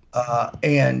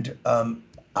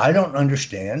 I don't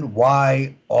understand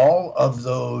why all of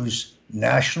those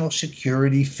national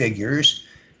security figures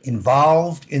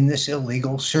involved in this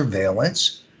illegal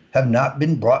surveillance have not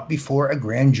been brought before a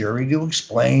grand jury to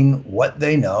explain what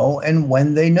they know and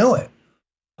when they knew it.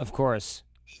 Of course.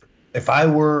 If I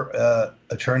were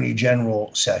Attorney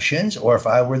General Sessions, or if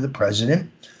I were the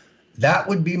president, that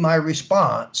would be my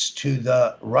response to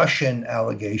the Russian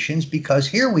allegations, because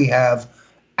here we have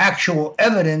actual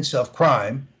evidence of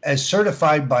crime as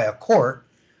certified by a court,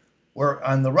 where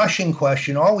on the Russian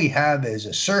question, all we have is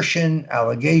assertion,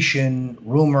 allegation,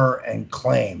 rumor, and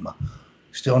claim.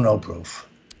 Still no proof.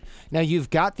 Now, you've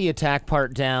got the attack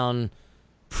part down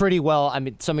pretty well. I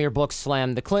mean, some of your books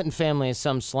slam the Clinton family,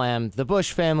 some slam the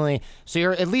Bush family. So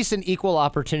you're at least an equal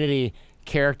opportunity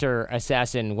character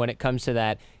assassin when it comes to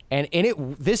that. And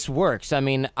this works. I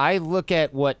mean, I look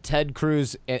at what Ted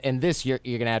Cruz, and this you're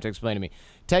going to have to explain to me.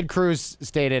 Ted Cruz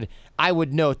stated, I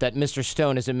would note that Mr.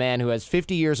 Stone is a man who has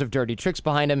 50 years of dirty tricks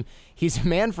behind him. He's a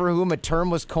man for whom a term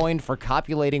was coined for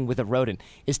copulating with a rodent.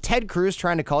 Is Ted Cruz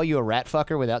trying to call you a rat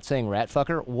fucker without saying rat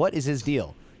fucker? What is his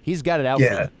deal? He's got it out for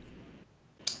you.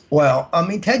 Well, I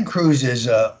mean, Ted Cruz is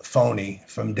a phony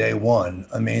from day one.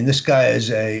 I mean, this guy is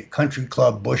a country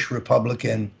club Bush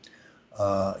Republican.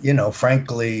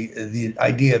 Frankly, the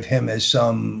idea of him as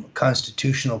some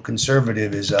constitutional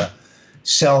conservative is a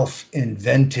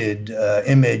self-invented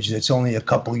image that's only a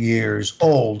couple years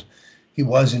old. He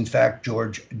was, in fact,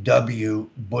 George W.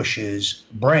 Bush's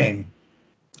brain.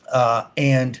 I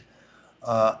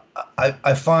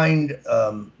find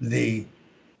the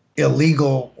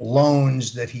illegal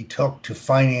loans that he took to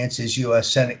finance his U.S.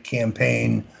 Senate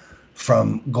campaign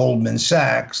from Goldman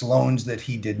Sachs, loans that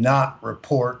he did not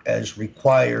report as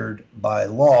required by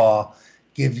law,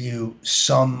 give you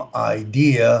some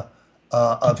idea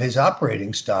of his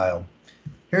operating style.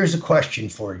 Here's a question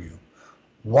for you.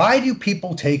 Why do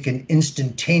people take an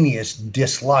instantaneous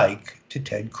dislike to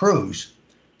Ted Cruz?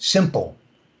 Simple.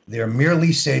 They're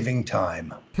merely saving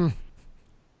time.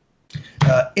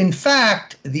 In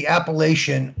fact, the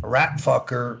appellation rat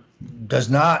fucker does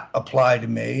not apply to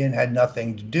me and had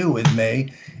nothing to do with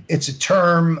me. It's a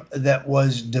term that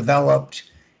was developed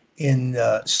in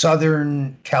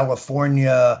Southern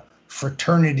California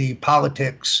fraternity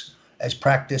politics as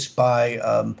practiced by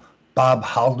Bob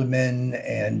Haldeman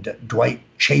and Dwight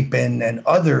Chapin and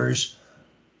others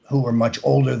who were much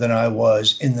older than I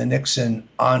was in the Nixon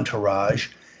entourage.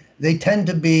 They tend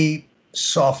to be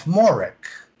sophomoric,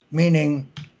 meaning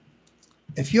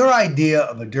if your idea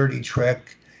of a dirty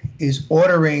trick is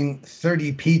ordering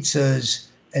 30 pizzas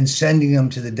and sending them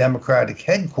to the Democratic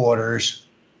headquarters,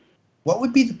 what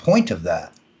would be the point of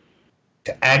that?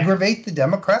 To aggravate the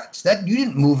Democrats? That you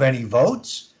didn't move any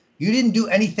votes. You didn't do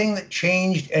anything that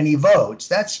changed any votes.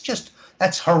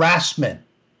 That's harassment.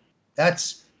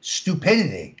 That's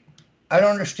stupidity. I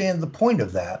don't understand the point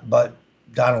of that, but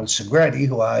Donald Segretti,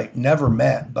 who I never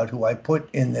met, but who I put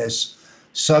in this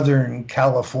Southern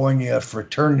California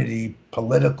fraternity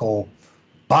political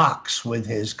box with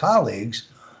his colleagues,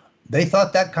 they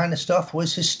thought that kind of stuff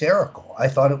was hysterical. I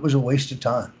thought it was a waste of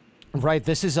time. Right.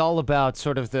 This is all about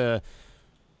sort of the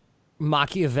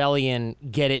Machiavellian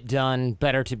get it done,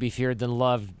 better to be feared than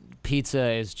loved.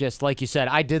 Pizza is just, like you said,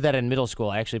 I did that in middle school.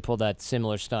 I actually pulled that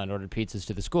similar stunt, ordered pizzas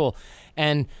to the school.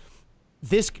 And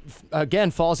this,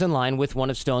 again, falls in line with one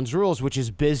of Stone's rules, which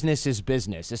is business is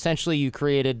business. Essentially, you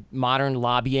created modern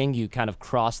lobbying. You kind of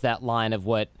crossed that line of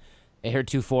what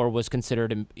heretofore was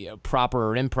considered proper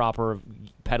or improper,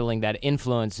 peddling that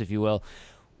influence, if you will.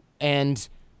 And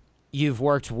you've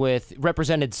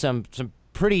represented some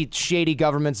pretty shady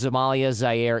governments, Somalia,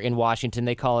 Zaire, in Washington.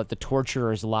 They call it the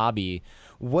torturer's lobby.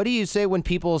 What do you say when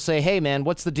people say, hey, man,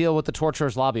 what's the deal with the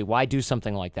torturer's lobby? Why do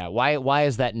something like that? Why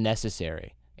is that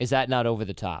necessary? Is that not over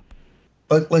the top?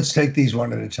 But let's take these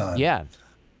one at a time. Yeah.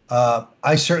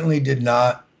 I certainly did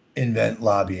not invent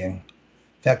lobbying.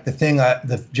 In fact,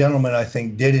 the gentleman I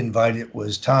think did invite it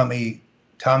was Thomas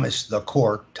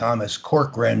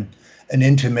Corcoran, an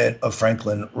intimate of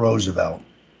Franklin Roosevelt.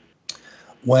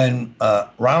 When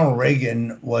Ronald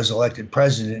Reagan was elected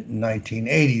president in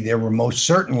 1980, there were most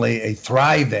certainly a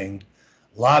thriving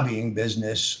lobbying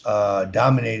business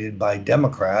dominated by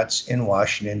Democrats in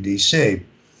Washington, D.C.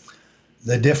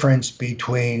 The difference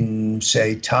between,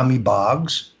 say, Tommy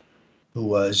Boggs, who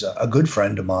was a good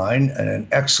friend of mine and an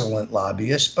excellent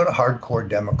lobbyist, but a hardcore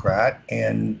Democrat,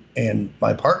 and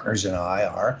my partners and I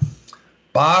are,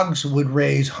 Boggs would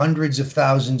raise hundreds of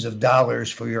thousands of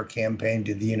dollars for your campaign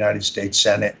to the United States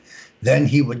Senate. Then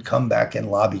he would come back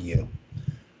and lobby you.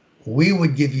 We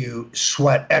would give you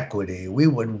sweat equity. We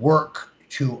would work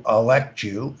to elect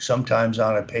you, sometimes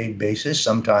on a paid basis,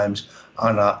 sometimes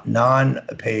on a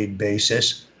non-paid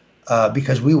basis,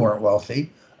 because we weren't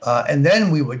wealthy. And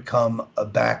then we would come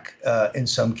back in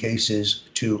some cases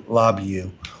to lobby you,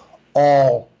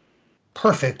 all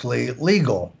perfectly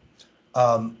legal.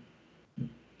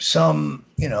 Some,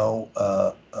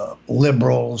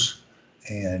 liberals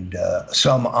and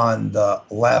some on the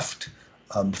left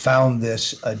found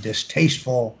this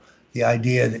distasteful, the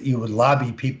idea that you would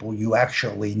lobby people you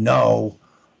actually know.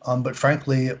 But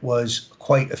frankly, it was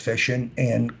quite efficient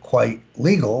and quite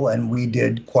legal, and we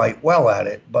did quite well at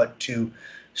it. But to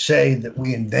say that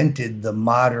we invented the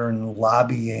modern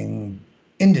lobbying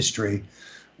industry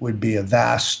would be a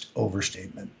vast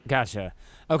overstatement. Gotcha.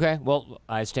 Okay, well,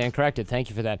 I stand corrected. Thank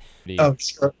you for that. Oh,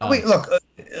 sure. Wait, look,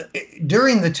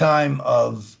 during the time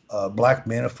of Black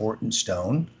Manafort and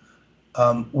Stone,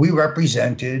 we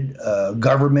represented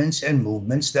governments and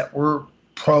movements that were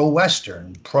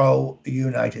pro-Western,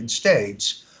 pro-United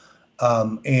States.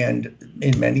 And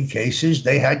in many cases,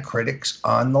 they had critics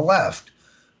on the left.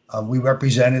 We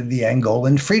represented the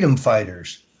Angolan freedom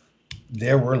fighters.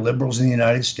 there were liberals in the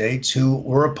United States who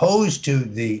were opposed to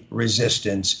the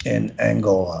resistance in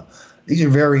Angola. These are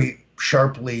very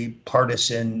sharply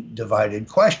partisan divided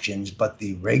questions, but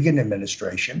the Reagan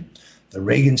administration, the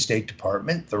Reagan State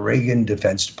Department, the Reagan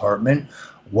Defense Department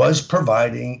was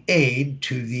providing aid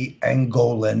to the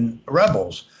Angolan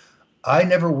rebels. I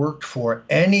never worked for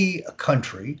any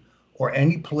country or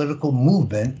any political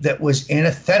movement that was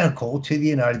antithetical to the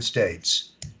United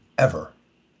States, ever.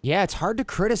 Yeah, it's hard to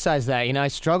criticize that. I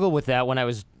struggle with that when I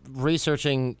was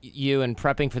researching you and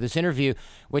prepping for this interview,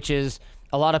 which is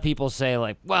a lot of people say,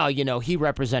 like, well, he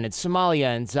represented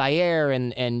Somalia and Zaire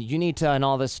and UNITA and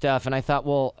all this stuff. And I thought,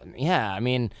 well, yeah,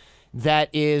 that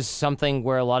is something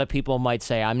where a lot of people might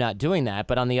say, I'm not doing that.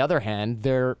 But on the other hand,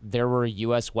 there were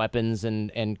U.S. weapons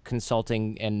and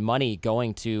consulting and money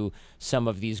going to some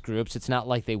of these groups. It's not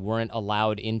like they weren't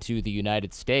allowed into the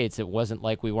United States. It wasn't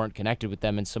like we weren't connected with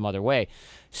them in some other way.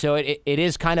 So it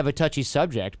is kind of a touchy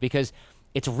subject because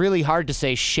it's really hard to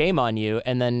say shame on you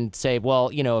and then say, well,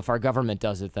 if our government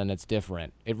does it, then it's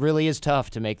different. It really is tough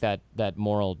to make that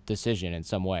moral decision in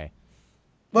some way.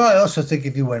 Well, I also think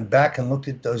if you went back and looked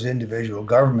at those individual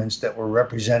governments that were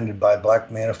represented by Black,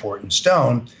 Manafort, and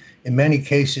Stone, in many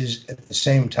cases at the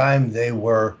same time they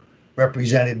were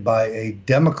represented by a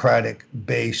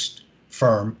Democratic-based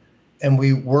firm, and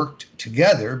we worked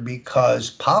together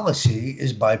because policy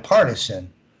is bipartisan.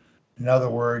 In other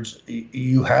words,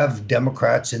 you have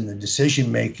Democrats in the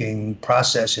decision-making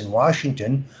process in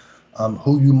Washington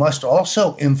who you must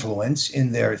also influence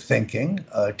in their thinking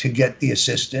to get the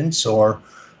assistance or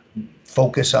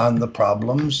focus on the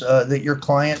problems that your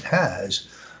client has.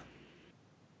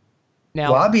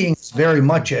 Now, lobbying is very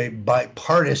much a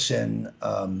bipartisan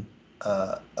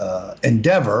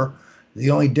endeavor. The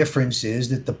only difference is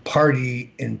that the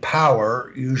party in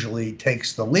power usually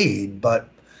takes the lead, but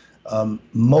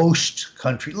most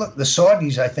countries, look, the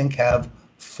Saudis, I think, have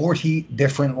 40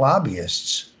 different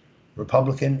lobbyists,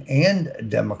 Republican and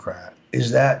Democrat.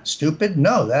 Is that stupid?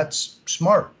 No, that's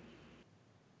smart.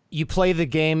 You play the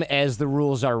game as the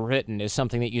rules are written is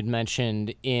something that you'd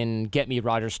mentioned in Get Me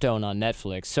Roger Stone on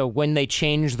Netflix. So when they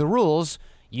change the rules,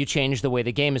 you change the way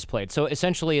the game is played. So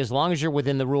essentially, as long as you're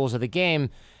within the rules of the game,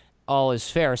 all is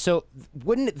fair. So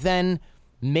wouldn't it then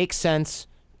make sense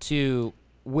to,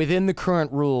 within the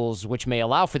current rules, which may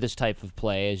allow for this type of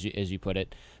play, as you put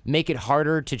it, make it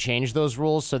harder to change those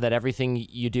rules so that everything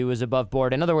you do is above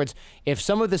board? In other words, if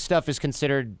some of this stuff is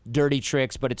considered dirty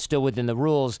tricks, but it's still within the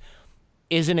rules,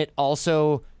 isn't it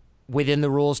also within the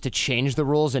rules to change the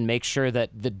rules and make sure that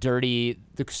the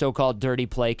so-called dirty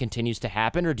play continues to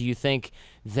happen? Or do you think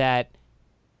that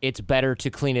it's better to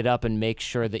clean it up and make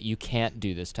sure that you can't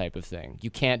do this type of thing? You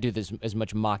can't do this as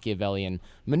much Machiavellian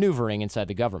maneuvering inside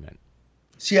the government.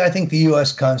 See, I think the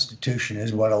U.S. Constitution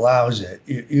is what allows it.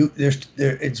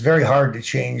 It's very hard to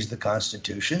change the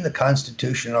Constitution. The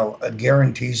Constitution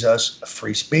guarantees us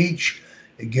free speech.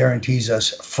 It guarantees us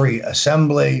free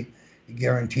assembly. It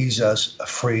guarantees us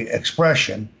free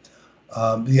expression.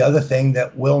 The other thing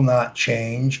that will not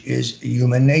change is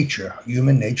human nature.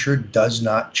 Human nature does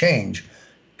not change.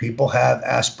 People have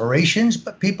aspirations,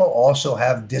 but people also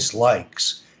have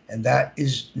dislikes. And that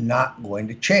is not going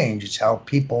to change. It's how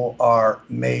people are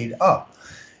made up.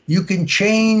 You can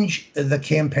change the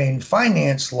campaign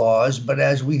finance laws, but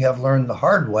as we have learned the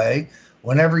hard way,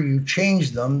 whenever you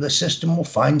change them, the system will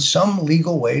find some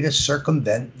legal way to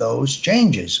circumvent those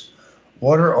changes.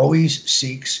 Water always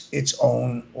seeks its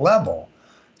own level.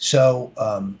 So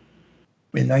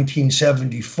in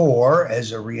 1974,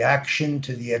 as a reaction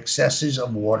to the excesses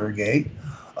of Watergate,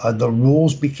 the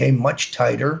rules became much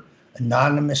tighter.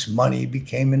 Anonymous money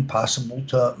became impossible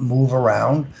to move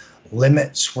around.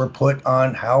 Limits were put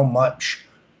on how much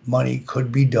money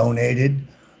could be donated.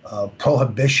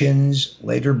 Prohibitions,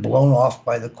 later blown off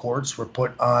by the courts, were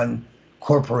put on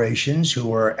corporations who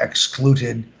were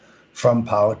excluded from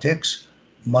politics.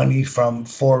 Money from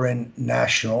foreign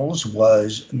nationals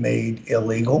was made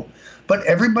illegal. But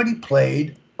everybody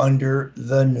played under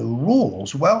the new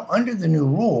rules. Well, under the new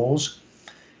rules,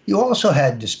 you also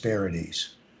had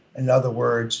disparities. In other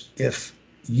words, if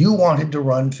you wanted to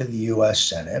run for the U.S.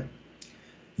 Senate,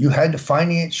 you had to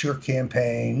finance your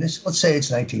campaign, let's say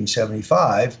it's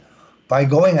 1975, by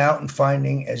going out and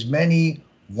finding as many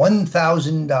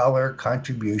 $1,000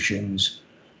 contributions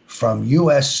from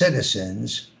U.S.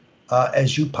 citizens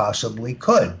as you possibly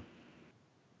could.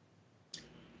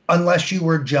 Unless you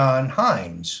were John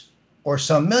Hines or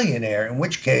some millionaire, in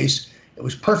which case it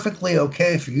was perfectly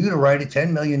okay for you to write a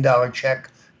 $10 million check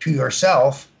to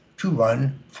yourself to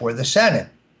run for the Senate.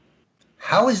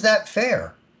 How is that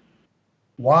fair?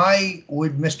 Why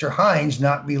would Mr. Hines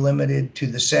not be limited to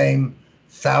the same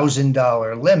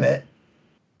 $1,000 limit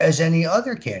as any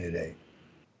other candidate.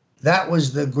 That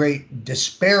was the great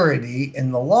disparity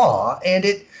in the law, and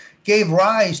it gave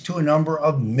rise to a number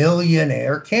of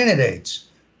millionaire candidates.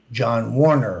 John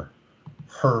Warner,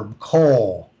 Herb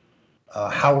Kohl,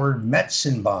 Howard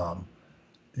Metzenbaum.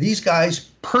 These guys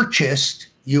purchased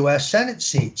U.S. Senate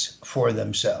seats for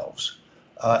themselves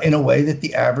in a way that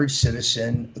the average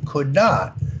citizen could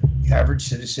not. The average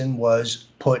citizen was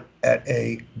put at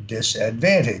a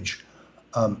disadvantage.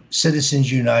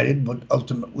 Citizens United would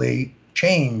ultimately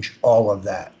change all of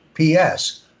that.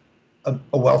 P.S.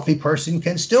 A wealthy person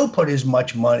can still put as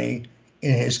much money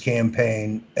in his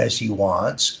campaign as he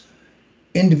wants.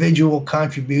 Individual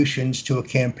contributions to a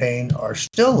campaign are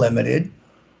still limited,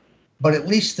 but at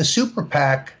least the super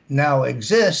PAC now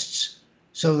exists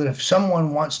so that if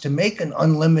someone wants to make an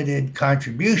unlimited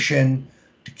contribution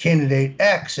to candidate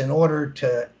X in order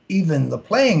to even the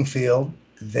playing field,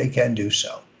 they can do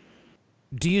so.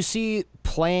 Do you see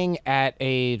playing at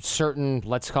a certain,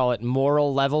 let's call it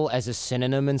moral level, as a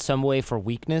synonym in some way for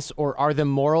weakness, or are the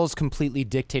morals completely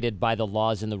dictated by the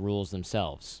laws and the rules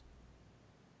themselves?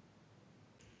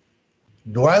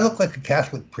 Do I look like a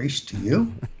Catholic priest to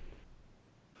you?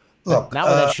 Look, not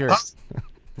with that shirt.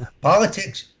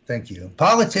 Politics, thank you.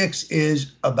 Politics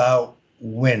is about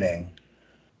winning.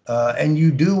 And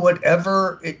you do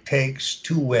whatever it takes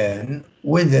to win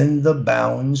within the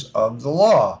bounds of the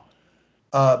law.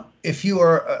 If you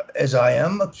are, as I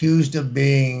am, accused of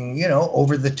being,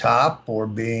 over the top or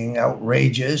being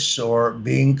outrageous or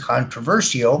being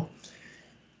controversial,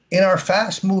 in our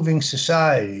fast-moving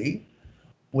society,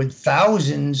 with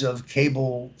thousands of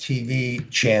cable TV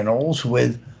channels,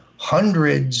 with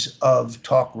hundreds of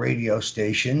talk radio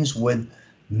stations, with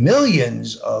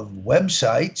millions of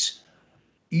websites,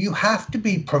 you have to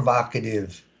be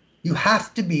provocative. You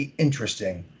have to be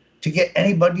interesting to get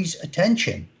anybody's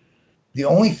attention. The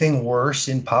only thing worse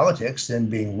in politics than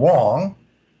being wrong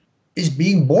is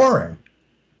being boring.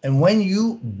 And when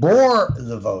you bore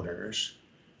the voters,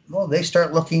 well, they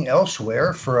start looking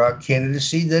elsewhere for a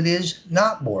candidacy that is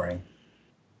not boring.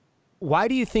 Why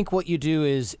do you think what you do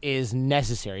is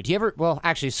necessary? Do you ever, well,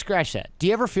 actually, scratch that. Do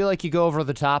you ever feel like you go over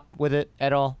the top with it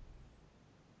at all?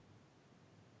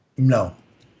 No.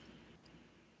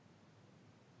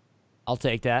 I'll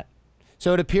take that.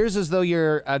 So it appears as though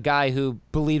you're a guy who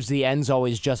believes the ends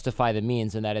always justify the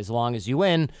means, and that as long as you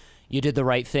win, you did the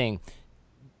right thing.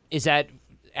 Is that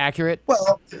accurate?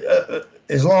 Well,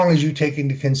 as long as you take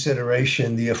into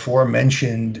consideration the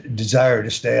aforementioned desire to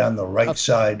stay on the right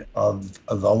side of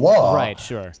the law. Right,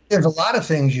 sure. There's a lot of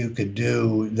things you could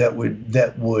do that would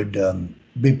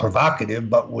be provocative,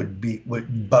 but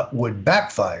would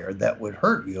backfire, that would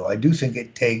hurt you. I do think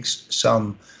it takes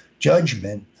some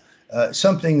judgment.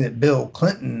 Something that Bill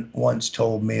Clinton once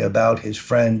told me about his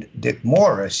friend Dick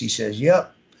Morris. He says,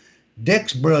 yep,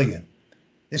 Dick's brilliant.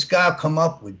 This guy will come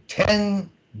up with 10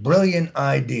 brilliant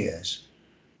ideas.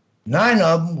 9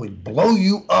 of them would blow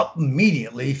you up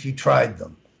immediately if you tried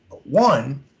them. But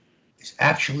 1 is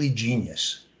actually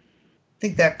genius. I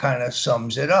think that kind of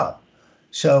sums it up.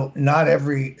 So not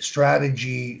every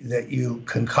strategy that you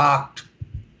concoct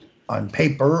on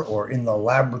paper or in the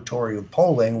laboratory of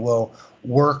polling will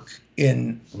work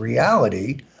in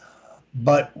reality.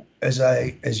 But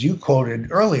as you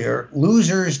quoted earlier,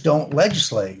 losers don't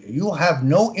legislate. You will have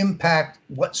no impact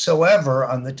whatsoever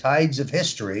on the tides of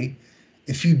history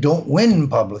if you don't win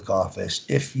public office.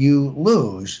 If you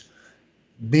lose,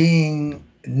 being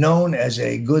known as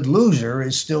a good loser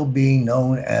is still being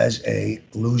known as a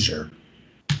loser.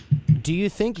 Do you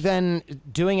think then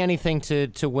doing anything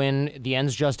to win, the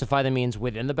ends justify the means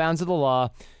within the bounds of the law,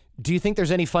 do you think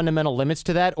there's any fundamental limits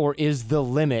to that, or is the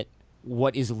limit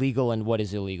what is legal and what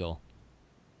is illegal?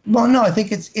 Well, no, I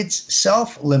think it's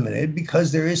self-limited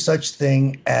because there is such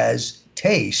thing as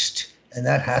taste, and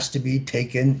that has to be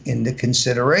taken into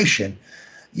consideration.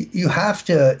 You have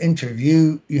to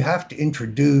introduce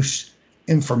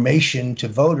information to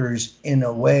voters in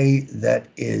a way that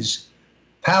is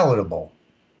palatable.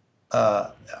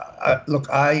 Look,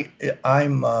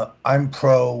 I'm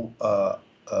pro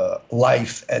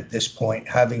life at this point,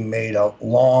 having made a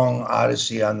long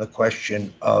odyssey on the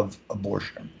question of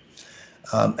abortion.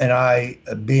 And I,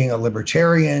 being a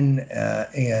libertarian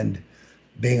and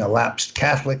being a lapsed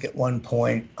Catholic at one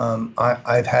point,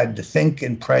 I've had to think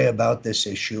and pray about this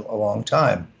issue a long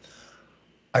time.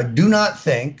 I do not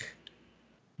think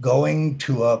going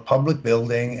to a public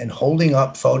building and holding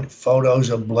up photos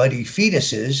of bloody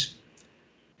fetuses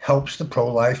helps the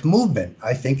pro-life movement.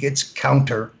 I think it's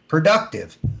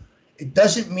counterproductive. It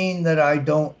doesn't mean that I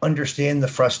don't understand the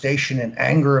frustration and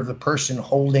anger of the person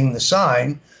holding the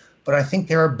sign, but I think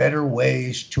there are better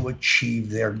ways to achieve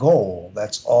their goal.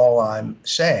 That's all I'm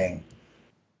saying.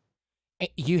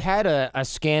 You had a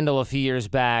scandal a few years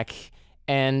back,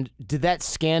 and did that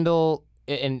scandal,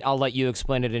 and I'll let you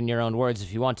explain it in your own words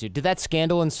if you want to, did that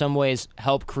scandal in some ways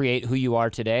help create who you are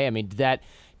today? I mean, did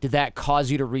that cause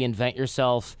you to reinvent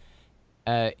yourself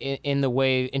in the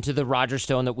way, into the Roger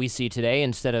Stone that we see today,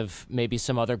 instead of maybe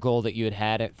some other goal that you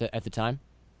had at the time?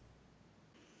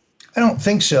 I don't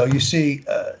think so. You see,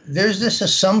 there's this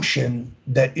assumption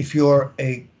that if you're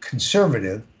a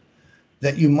conservative,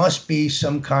 that you must be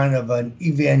some kind of an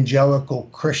evangelical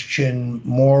Christian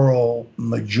moral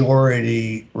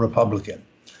majority Republican.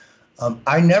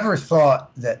 I never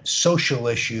thought that social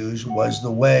issues was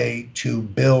the way to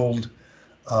build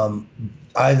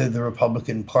either the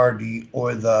Republican Party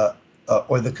or the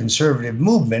conservative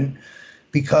movement,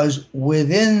 because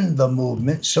within the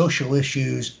movement, social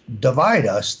issues divide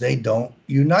us. They don't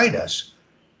unite us.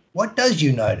 What does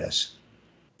unite us?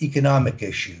 Economic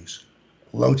issues,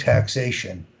 low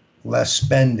taxation, less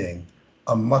spending,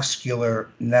 a muscular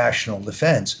national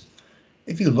defense.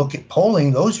 If you look at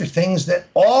polling, those are things that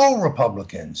all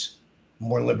Republicans,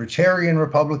 more libertarian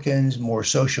Republicans, more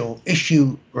social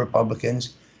issue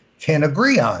Republicans, can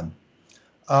agree on.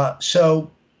 So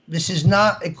this is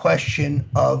not a question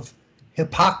of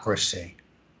hypocrisy.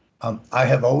 I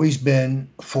have always been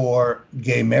for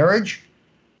gay marriage.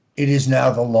 It is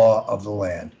now the law of the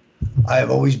land. I have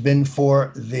always been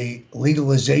for the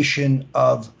legalization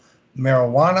of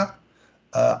marijuana.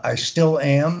 I still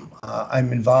am.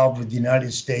 I'm involved with the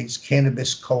United States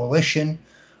Cannabis Coalition,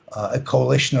 a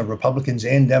coalition of Republicans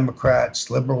and Democrats,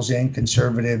 liberals and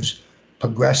conservatives,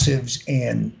 progressives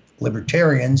and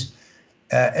libertarians.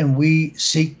 And we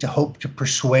seek to hope to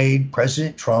persuade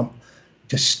President Trump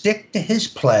to stick to his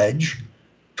pledge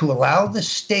to allow the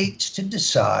states to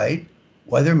decide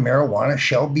whether marijuana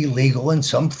shall be legal in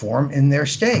some form in their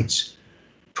states.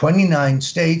 29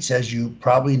 states, as you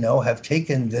probably know, have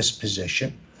taken this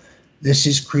position. This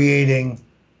is creating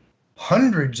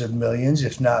hundreds of millions,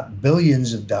 if not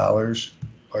billions of dollars,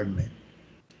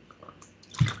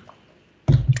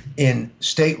 in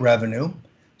state revenue.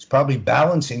 It's probably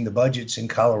balancing the budgets in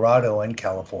Colorado and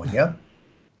California.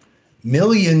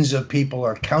 Millions of people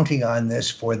are counting on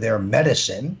this for their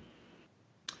medicine.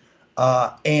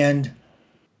 And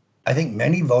I think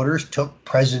many voters took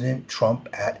President Trump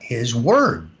at his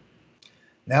word.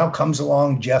 Now comes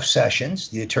along Jeff Sessions,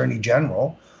 the Attorney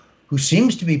General, who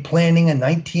seems to be planning a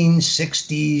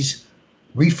 1960s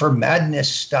reefer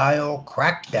madness style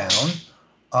crackdown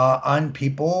on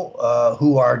people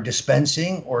who are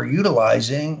dispensing or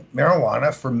utilizing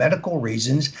marijuana for medical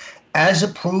reasons as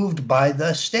approved by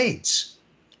the states.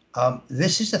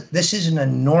 This is an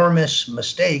enormous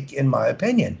mistake, in my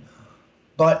opinion.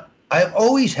 But I've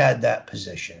always had that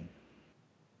position.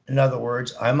 In other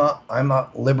words, I'm a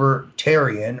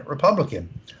libertarian Republican.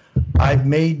 I've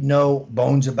made no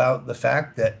bones about the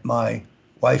fact that my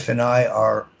wife and I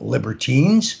are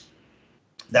libertines.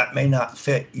 That may not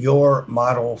fit your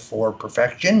model for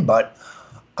perfection, but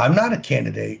I'm not a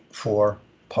candidate for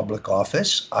public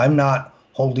office. I'm not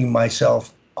holding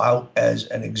myself out as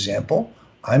an example.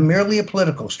 I'm merely a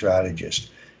political strategist.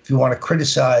 If you want to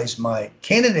criticize my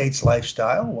candidate's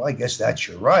lifestyle, well, I guess that's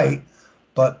your right.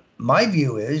 But my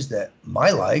view is that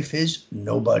my life is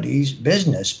nobody's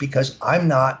business, because I'm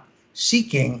not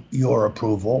seeking your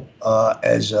approval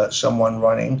as someone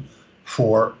running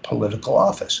for political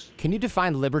office. Can you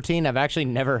define libertine? I've actually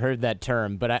never heard that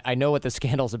term, but I know what the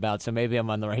scandal's about, so maybe I'm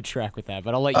on the right track with that,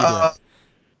 but I'll let you do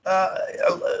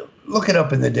it. Look it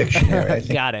up in the dictionary. I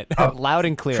think. Got it. Loud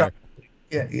and clear.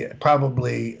 Yeah,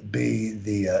 probably be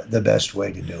the best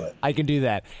way to do it. I can do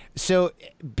that. So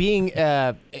being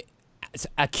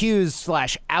accused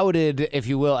 / outed, if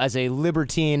you will, as a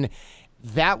libertine,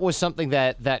 that was something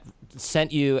that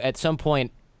sent you at some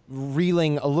point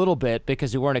reeling a little bit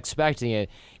because you weren't expecting it.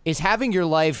 Is having your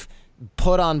life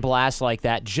put on blast like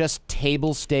that just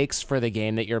table stakes for the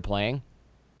game that you're playing?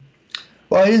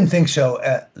 Well, I didn't think so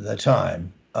at the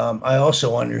time. I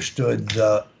also understood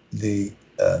the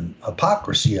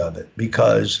hypocrisy of it,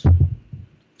 because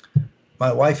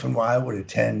my wife and I would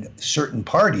attend certain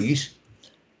parties,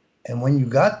 and when you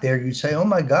got there, you'd say, "Oh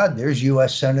my God, there's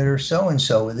U.S. Senator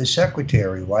so-and-so with his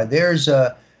secretary. Why, there's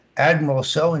Admiral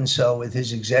so-and-so with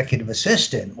his executive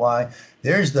assistant. Why,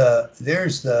 there's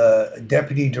the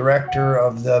deputy director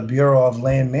of the Bureau of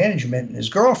Land Management and his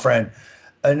girlfriend."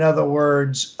 In other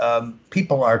words,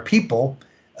 people are people,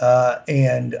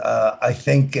 and I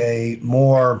think a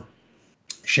more,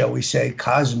 shall we say,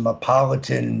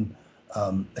 cosmopolitan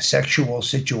sexual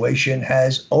situation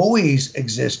has always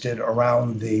existed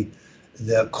around the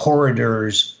the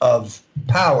corridors of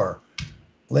power.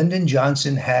 Lyndon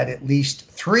Johnson had at least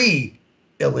 3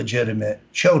 illegitimate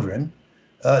children.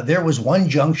 There was one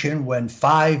junction when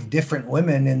 5 different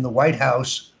women in the White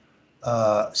House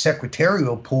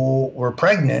secretarial pool were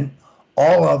pregnant,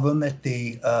 all of them at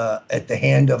the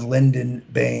hand of Lyndon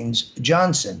Baines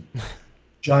Johnson.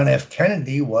 John F.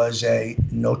 Kennedy was a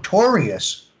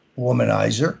notorious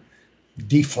womanizer,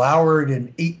 deflowered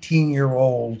an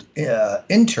 18-year-old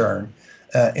intern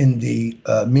in the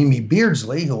Mimi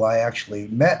Beardsley, who I actually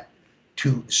met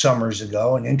 2 summers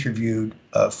ago and interviewed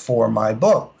for my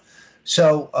book.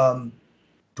 So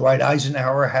Dwight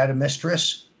Eisenhower had a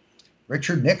mistress.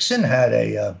 Richard Nixon had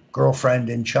a girlfriend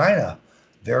in China,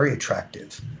 very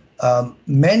attractive.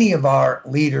 Many of our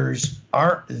leaders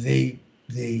aren't the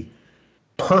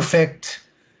perfect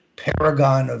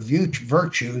paragon of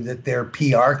virtue that their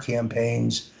PR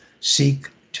campaigns seek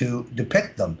to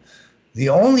depict them. The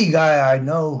only guy I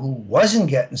know who wasn't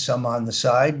getting some on the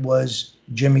side was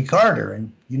Jimmy Carter,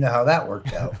 and you know how that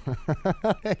worked out.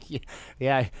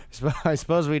 Yeah, I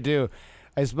suppose we do.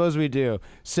 I suppose we do.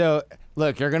 So,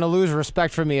 look, you're going to lose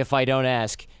respect for me if I don't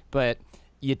ask, but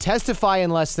you testify in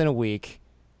less than a week.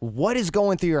 What is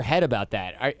going through your head about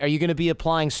that? Are you going to be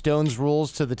applying Stone's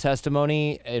rules to the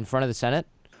testimony in front of the Senate?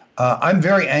 I'm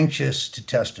very anxious to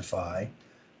testify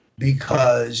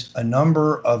because a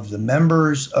number of the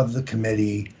members of the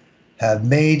committee have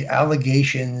made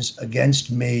allegations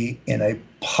against me in a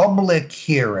public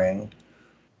hearing,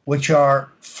 which are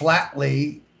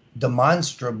flatly,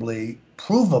 demonstrably,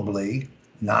 provably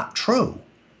not true.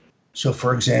 So,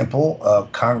 for example,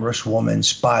 Congresswoman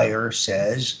Spire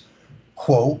says,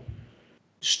 quote,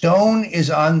 "Stone is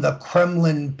on the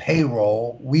Kremlin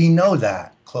payroll. We know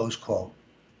that," close quote.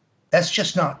 That's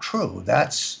just not true.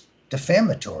 That's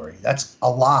defamatory. That's a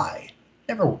lie.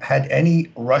 Never had any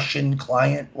Russian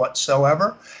client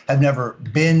whatsoever, have never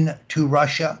been to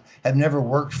Russia, have never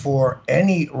worked for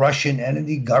any Russian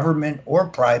entity, government or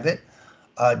private,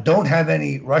 don't have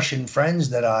any Russian friends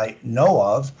that I know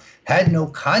of, had no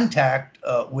contact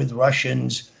with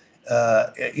Russians,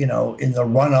 in the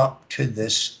run-up to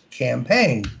this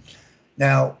campaign.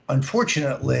 Now,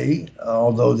 unfortunately,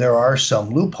 although there are some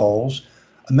loopholes,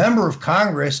 a member of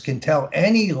Congress can tell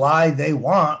any lie they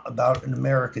want about an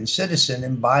American citizen,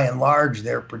 and by and large,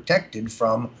 they're protected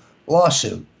from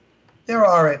lawsuit. There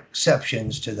are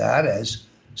exceptions to that, as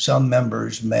some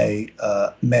members may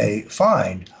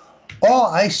find. All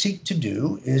I seek to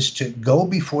do is to go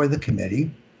before the committee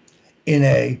in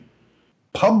a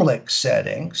public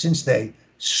setting. Since they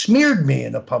smeared me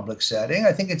in a public setting,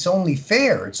 I think it's only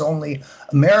fair, it's only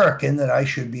American that I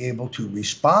should be able to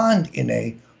respond in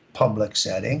a public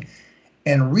setting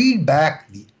and read back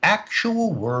the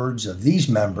actual words of these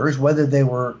members, whether they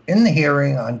were in the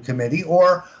hearing on committee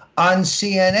or on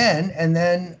CNN, and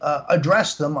then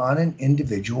address them on an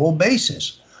individual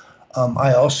basis.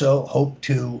 I also hope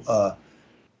to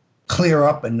clear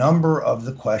up a number of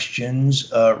the questions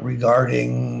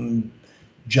regarding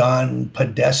John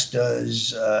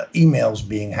Podesta's emails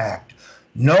being hacked.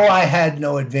 No, I had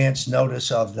no advance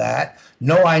notice of that.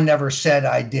 No, I never said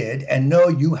I did. And no,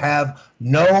 you have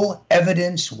no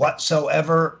evidence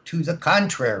whatsoever to the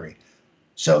contrary.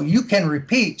 So you can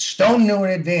repeat, Stone knew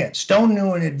in advance, Stone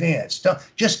knew in advance.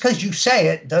 Just because you say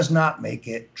it does not make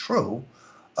it true.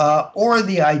 Or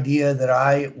the idea that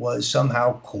I was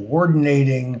somehow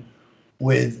coordinating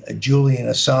with Julian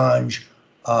Assange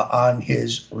on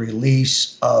his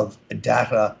release of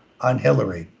data on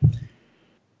Hillary.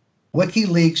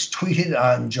 WikiLeaks tweeted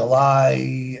on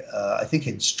July, I think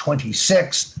it's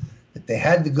 26th, that they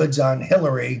had the goods on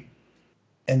Hillary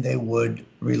and they would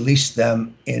release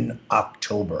them in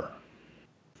October.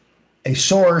 A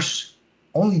source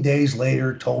only days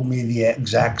later told me the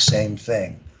exact same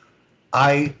thing.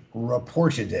 I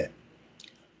reported it.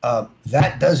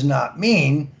 That does not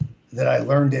mean that I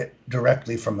learned it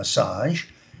directly from Assange,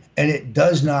 and it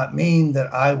does not mean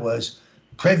that I was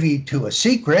privy to a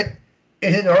secret.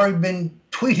 It had already been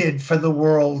tweeted for the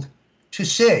world to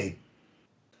see.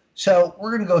 So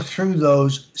we're going to go through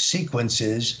those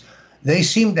sequences. They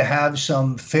seem to have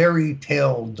some fairy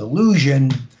tale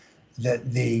delusion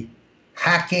that the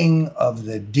hacking of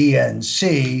the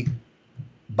DNC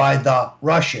by the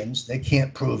Russians, they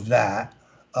can't prove that,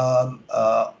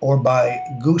 or by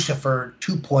Guccifer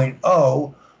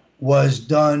 2.0 was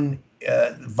done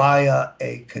via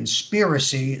a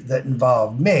conspiracy that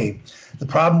involved me. The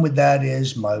problem with that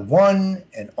is my one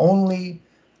and only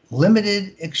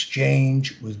limited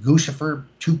exchange with Guccifer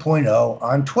 2.0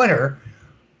 on Twitter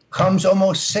comes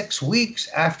almost 6 weeks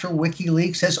after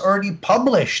WikiLeaks has already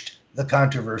published the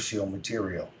controversial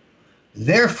material.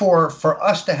 Therefore, for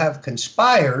us to have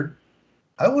conspired,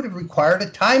 I would have required a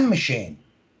time machine.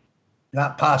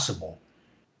 Not possible.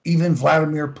 Even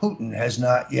Vladimir Putin has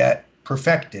not yet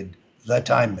perfected the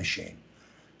time machine.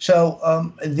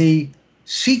 So the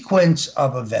sequence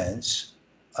of events,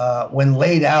 when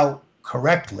laid out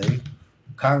correctly,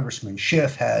 Congressman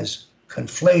Schiff has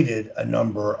conflated a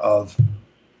number of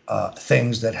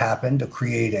things that happened to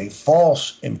create a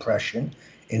false impression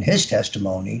in his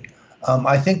testimony,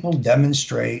 I think will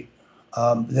demonstrate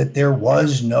that there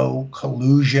was no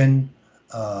collusion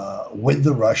with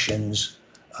the Russians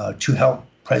to help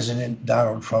President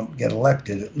Donald Trump get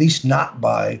elected, at least not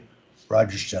by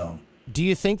Roger Stone. Do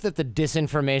you think that the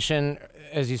disinformation,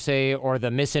 as you say, or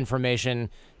the misinformation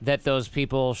that those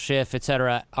people, Schiff, et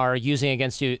cetera, are using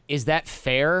against you, is that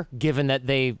fair, given that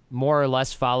they more or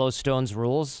less follow Stone's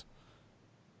rules?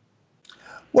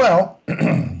 Well,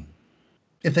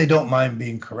 if they don't mind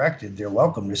being corrected, they're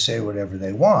welcome to say whatever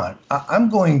they want. I'm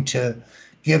going to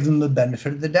give them the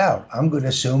benefit of the doubt. I'm going to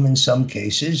assume in some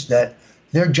cases that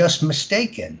they're just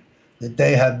mistaken, that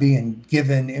they have been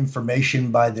given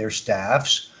information by their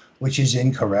staffs which is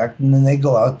incorrect, and then they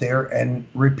go out there and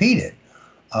repeat it.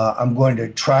 I'm going to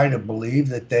try to believe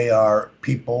that they are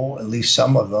people, at least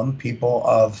some of them, people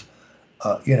of,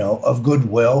 of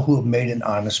goodwill who have made an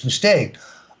honest mistake.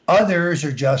 Others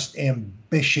are just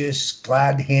ambitious,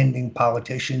 glad-handing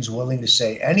politicians willing to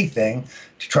say anything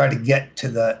to try to get to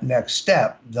the next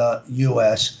step, the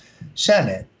U.S.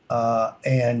 Senate.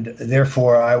 And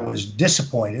therefore, I was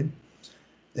disappointed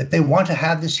that they want to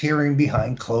have this hearing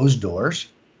behind closed doors,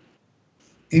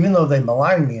 even though they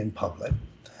malign me in public,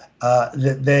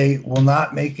 that they will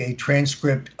not make a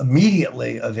transcript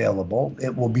immediately available.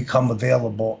 It will become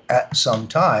available at some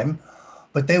time,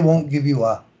 but they won't give you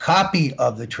a copy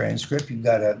of the transcript. You've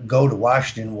got to go to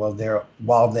Washington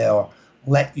while they'll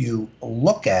let you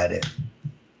look at it.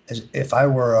 As if I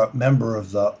were a member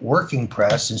of the working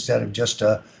press instead of just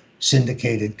a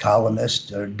syndicated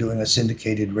columnist or doing a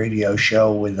syndicated radio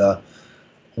show with a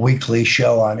weekly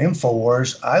show on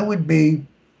InfoWars, I would be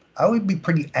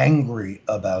pretty angry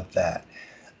about that.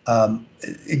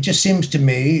 It just seems to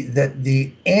me that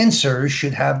the answers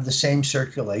should have the same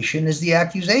circulation as the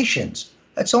accusations.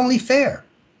 That's only fair.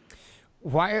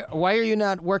 Why are you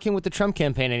not working with the Trump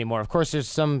campaign anymore? Of course, there's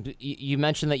some. You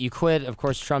mentioned that you quit. Of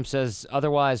course, Trump says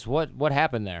otherwise. What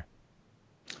happened there?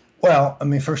 Well, I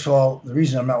mean, first of all, the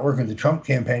reason I'm not working with the Trump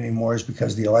campaign anymore is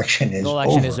because the election is over. The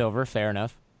election is over. Fair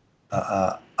enough.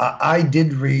 I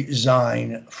did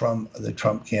resign from the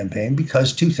Trump campaign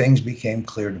because two things became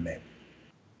clear to me.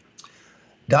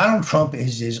 Donald Trump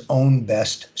is his own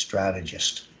best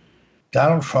strategist.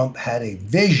 Donald Trump had a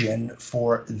vision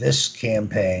for this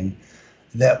campaign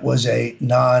that was a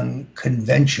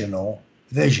non-conventional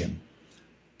vision.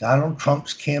 Donald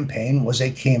Trump's campaign was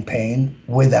a campaign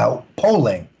without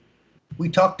polling. We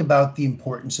talked about the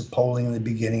importance of polling in the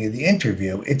beginning of the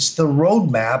interview. It's the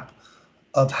roadmap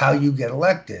of how you get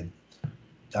elected.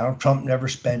 Donald Trump never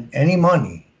spent any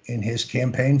money in his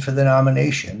campaign for the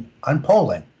nomination on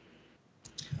polling.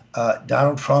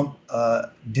 Donald Trump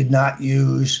did not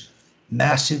use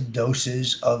massive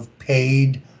doses of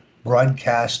paid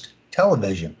broadcast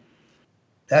television.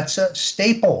 That's a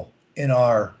staple in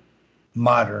our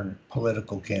modern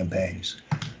political campaigns.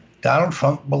 Donald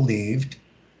Trump believed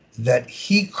that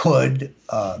he could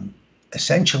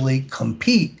essentially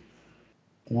compete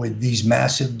with these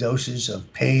massive doses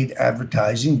of paid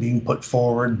advertising being put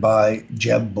forward by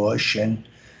Jeb Bush and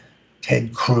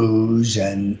Ted Cruz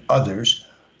and others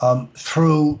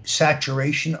through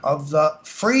saturation of the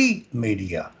free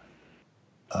media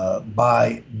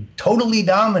by totally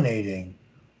dominating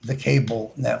the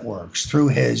cable networks through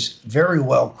his very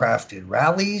well-crafted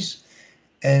rallies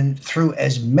and through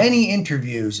as many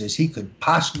interviews as he could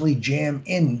possibly jam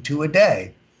into a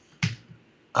day.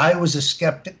 I was a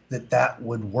skeptic that that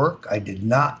would work. I did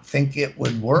not think it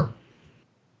would work.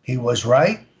 He was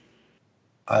right.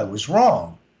 I was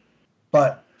wrong.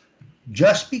 But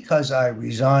just because I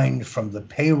resigned from the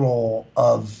payroll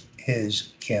of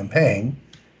his campaign,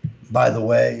 by the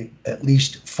way, at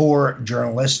least 4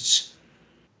 journalists,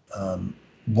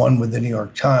 one with the New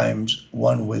York Times,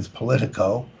 one with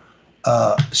Politico,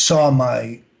 saw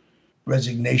my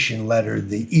resignation letter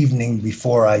the evening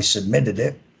before I submitted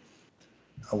it.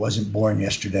 I wasn't born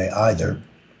yesterday either.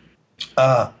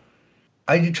 I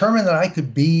determined that I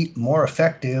could be more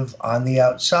effective on the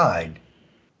outside.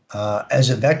 As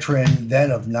a veteran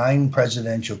then of 9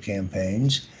 presidential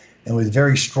campaigns and with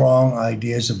very strong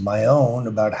ideas of my own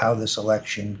about how this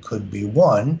election could be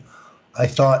won, I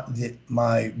thought that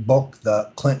my book,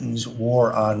 The Clintons'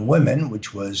 War on Women,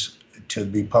 which was to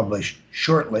be published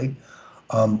shortly,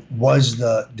 was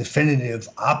the definitive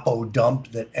oppo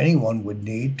dump that anyone would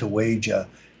need to wage a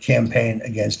campaign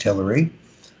against Hillary.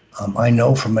 I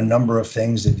know from a number of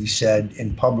things that he said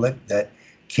in public that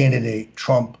candidate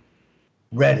Trump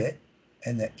read it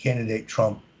and that candidate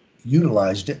Trump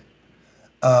utilized it.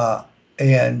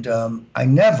 And I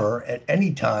never at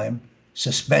any time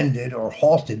suspended or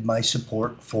halted my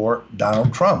support for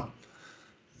Donald Trump.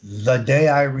 The day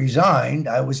I resigned,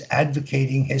 I was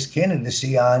advocating his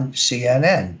candidacy on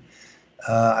CNN.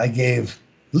 I gave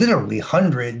literally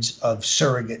hundreds of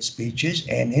surrogate speeches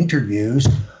and interviews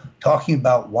talking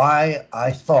about why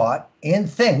I thought and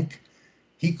think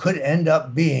he could end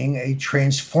up being a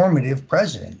transformative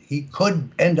president. He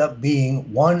could end up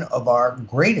being one of our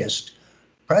greatest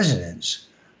presidents.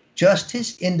 Just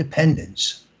his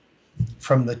independence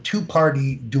from the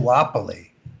two-party duopoly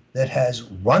that has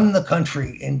run the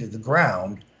country into the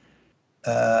ground,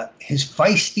 his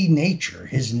feisty nature,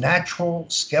 his natural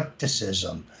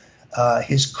skepticism,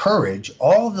 his courage,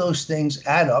 all of those things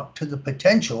add up to the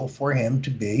potential for him to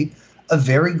be a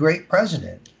very great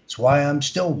president. It's why I'm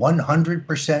still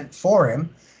 100% for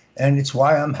him, and it's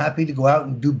why I'm happy to go out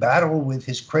and do battle with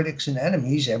his critics and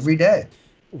enemies every day.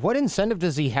 What incentive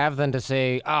does he have then to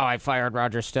say, oh, I fired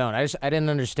Roger Stone? I didn't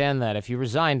understand that. If you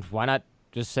resigned, why not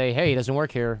just say, hey, he doesn't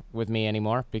work here with me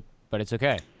anymore, but it's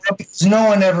okay? Because no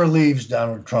one ever leaves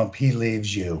Donald Trump. He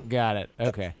leaves you. Got it.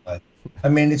 Okay. I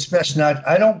mean, it's best not.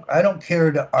 I don't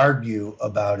care to argue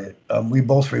about it. We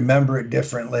both remember it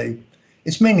differently.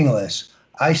 It's meaningless.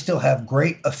 I still have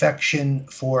great affection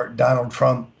for Donald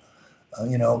Trump.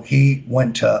 He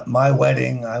went to my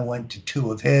wedding. I went to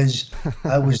two of his.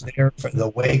 I was there for the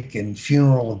wake and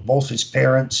funeral of both his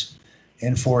parents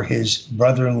and for his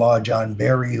brother-in-law, John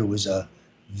Barry, who was a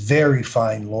very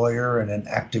fine lawyer and an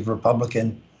active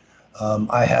Republican.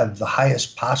 I have the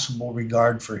highest possible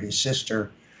regard for his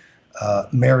sister,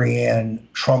 Marianne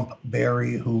Trump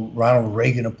Barry, who Ronald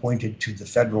Reagan appointed to the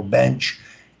federal bench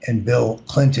and Bill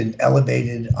Clinton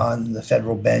elevated on the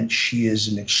federal bench. She is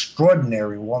an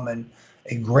extraordinary woman,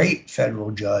 a great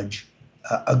federal judge,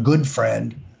 a good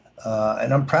friend,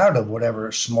 and I'm proud of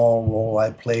whatever small role I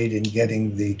played in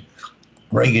getting the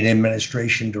Reagan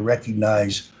administration to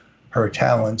recognize her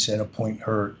talents and appoint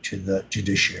her to the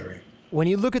judiciary. When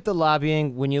you look at the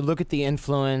lobbying, when you look at the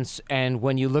influence, and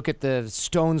when you look at the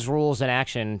Stone's rules in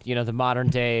action, the modern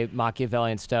day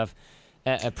Machiavellian stuff,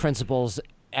 principles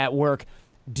at work,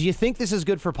 do you think this is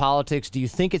good for politics? Do you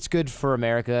think it's good for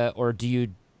America? Or do you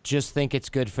just think it's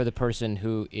good for the person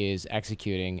who is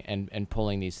executing and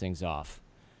pulling these things off?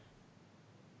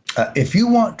 If you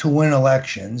want to win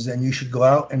elections, then you should go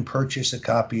out and purchase a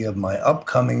copy of my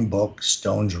upcoming book,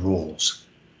 Stone's Rules.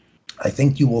 I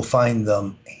think you will find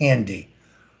them handy.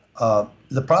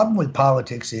 The problem with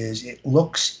politics is it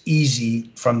looks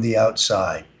easy from the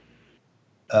outside.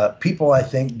 People, I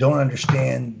think, don't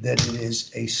understand that it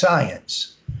is a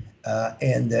science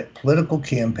and that political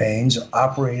campaigns are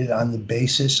operated on the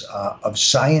basis of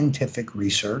scientific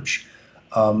research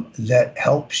that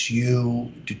helps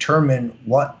you determine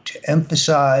what to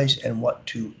emphasize and what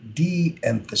to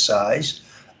de-emphasize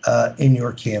in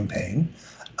your campaign,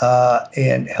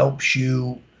 and helps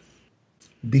you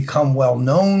become well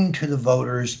known to the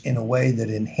voters in a way that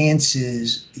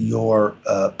enhances your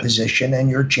position and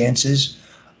your chances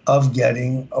of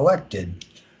getting elected.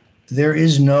 There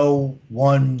is no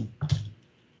one,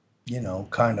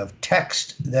 kind of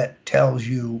text that tells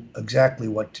you exactly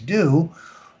what to do,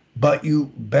 but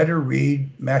you better read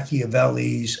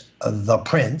Machiavelli's The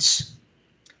Prince.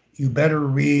 You better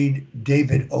read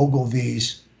David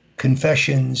Ogilvy's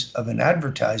Confessions of an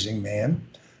Advertising Man,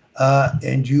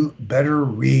 and you better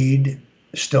read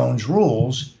Stone's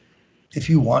Rules if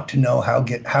you want to know how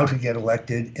to get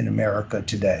elected in America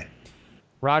today.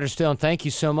 Roger Stone, thank you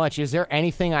so much. Is there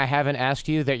anything I haven't asked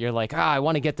you that you're like, I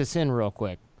want to get this in real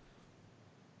quick?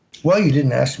 Well, you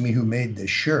didn't ask me who made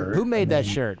this shirt. Who made that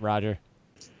shirt, Roger?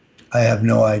 I have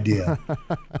no idea.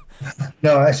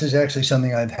 No, this is actually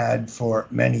something I've had for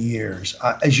many years.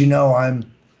 As you know,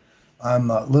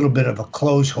 I'm a little bit of a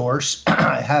clothes horse.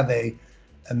 I have a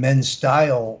men's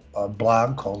style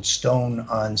blog called Stone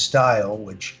on Style,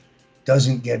 which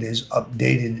doesn't get as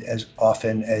updated as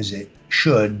often as it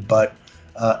should. But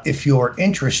if you're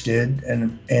interested,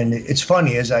 and it's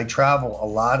funny, as I travel, a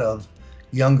lot of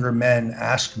younger men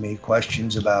ask me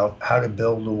questions about how to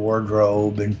build a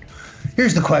wardrobe. And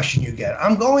here's the question you get.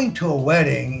 I'm going to a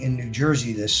wedding in New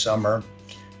Jersey this summer,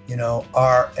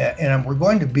 and we're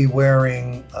going to be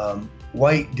wearing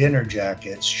white dinner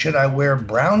jackets. Should I wear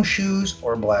brown shoes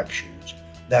or black shoes?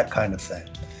 That kind of thing.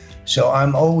 So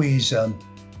I'm always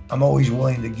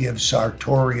willing to give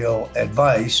sartorial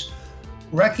advice.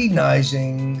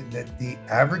 recognizing that the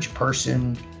average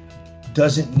person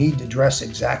doesn't need to dress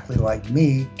exactly like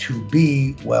me to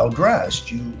be well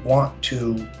dressed. You want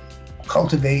to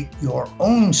cultivate your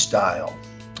own style.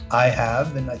 I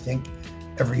have, and I think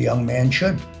every young man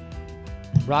should.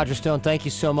 Roger Stone, thank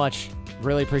you so much.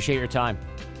 Really appreciate your time.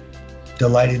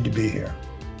 Delighted to be here.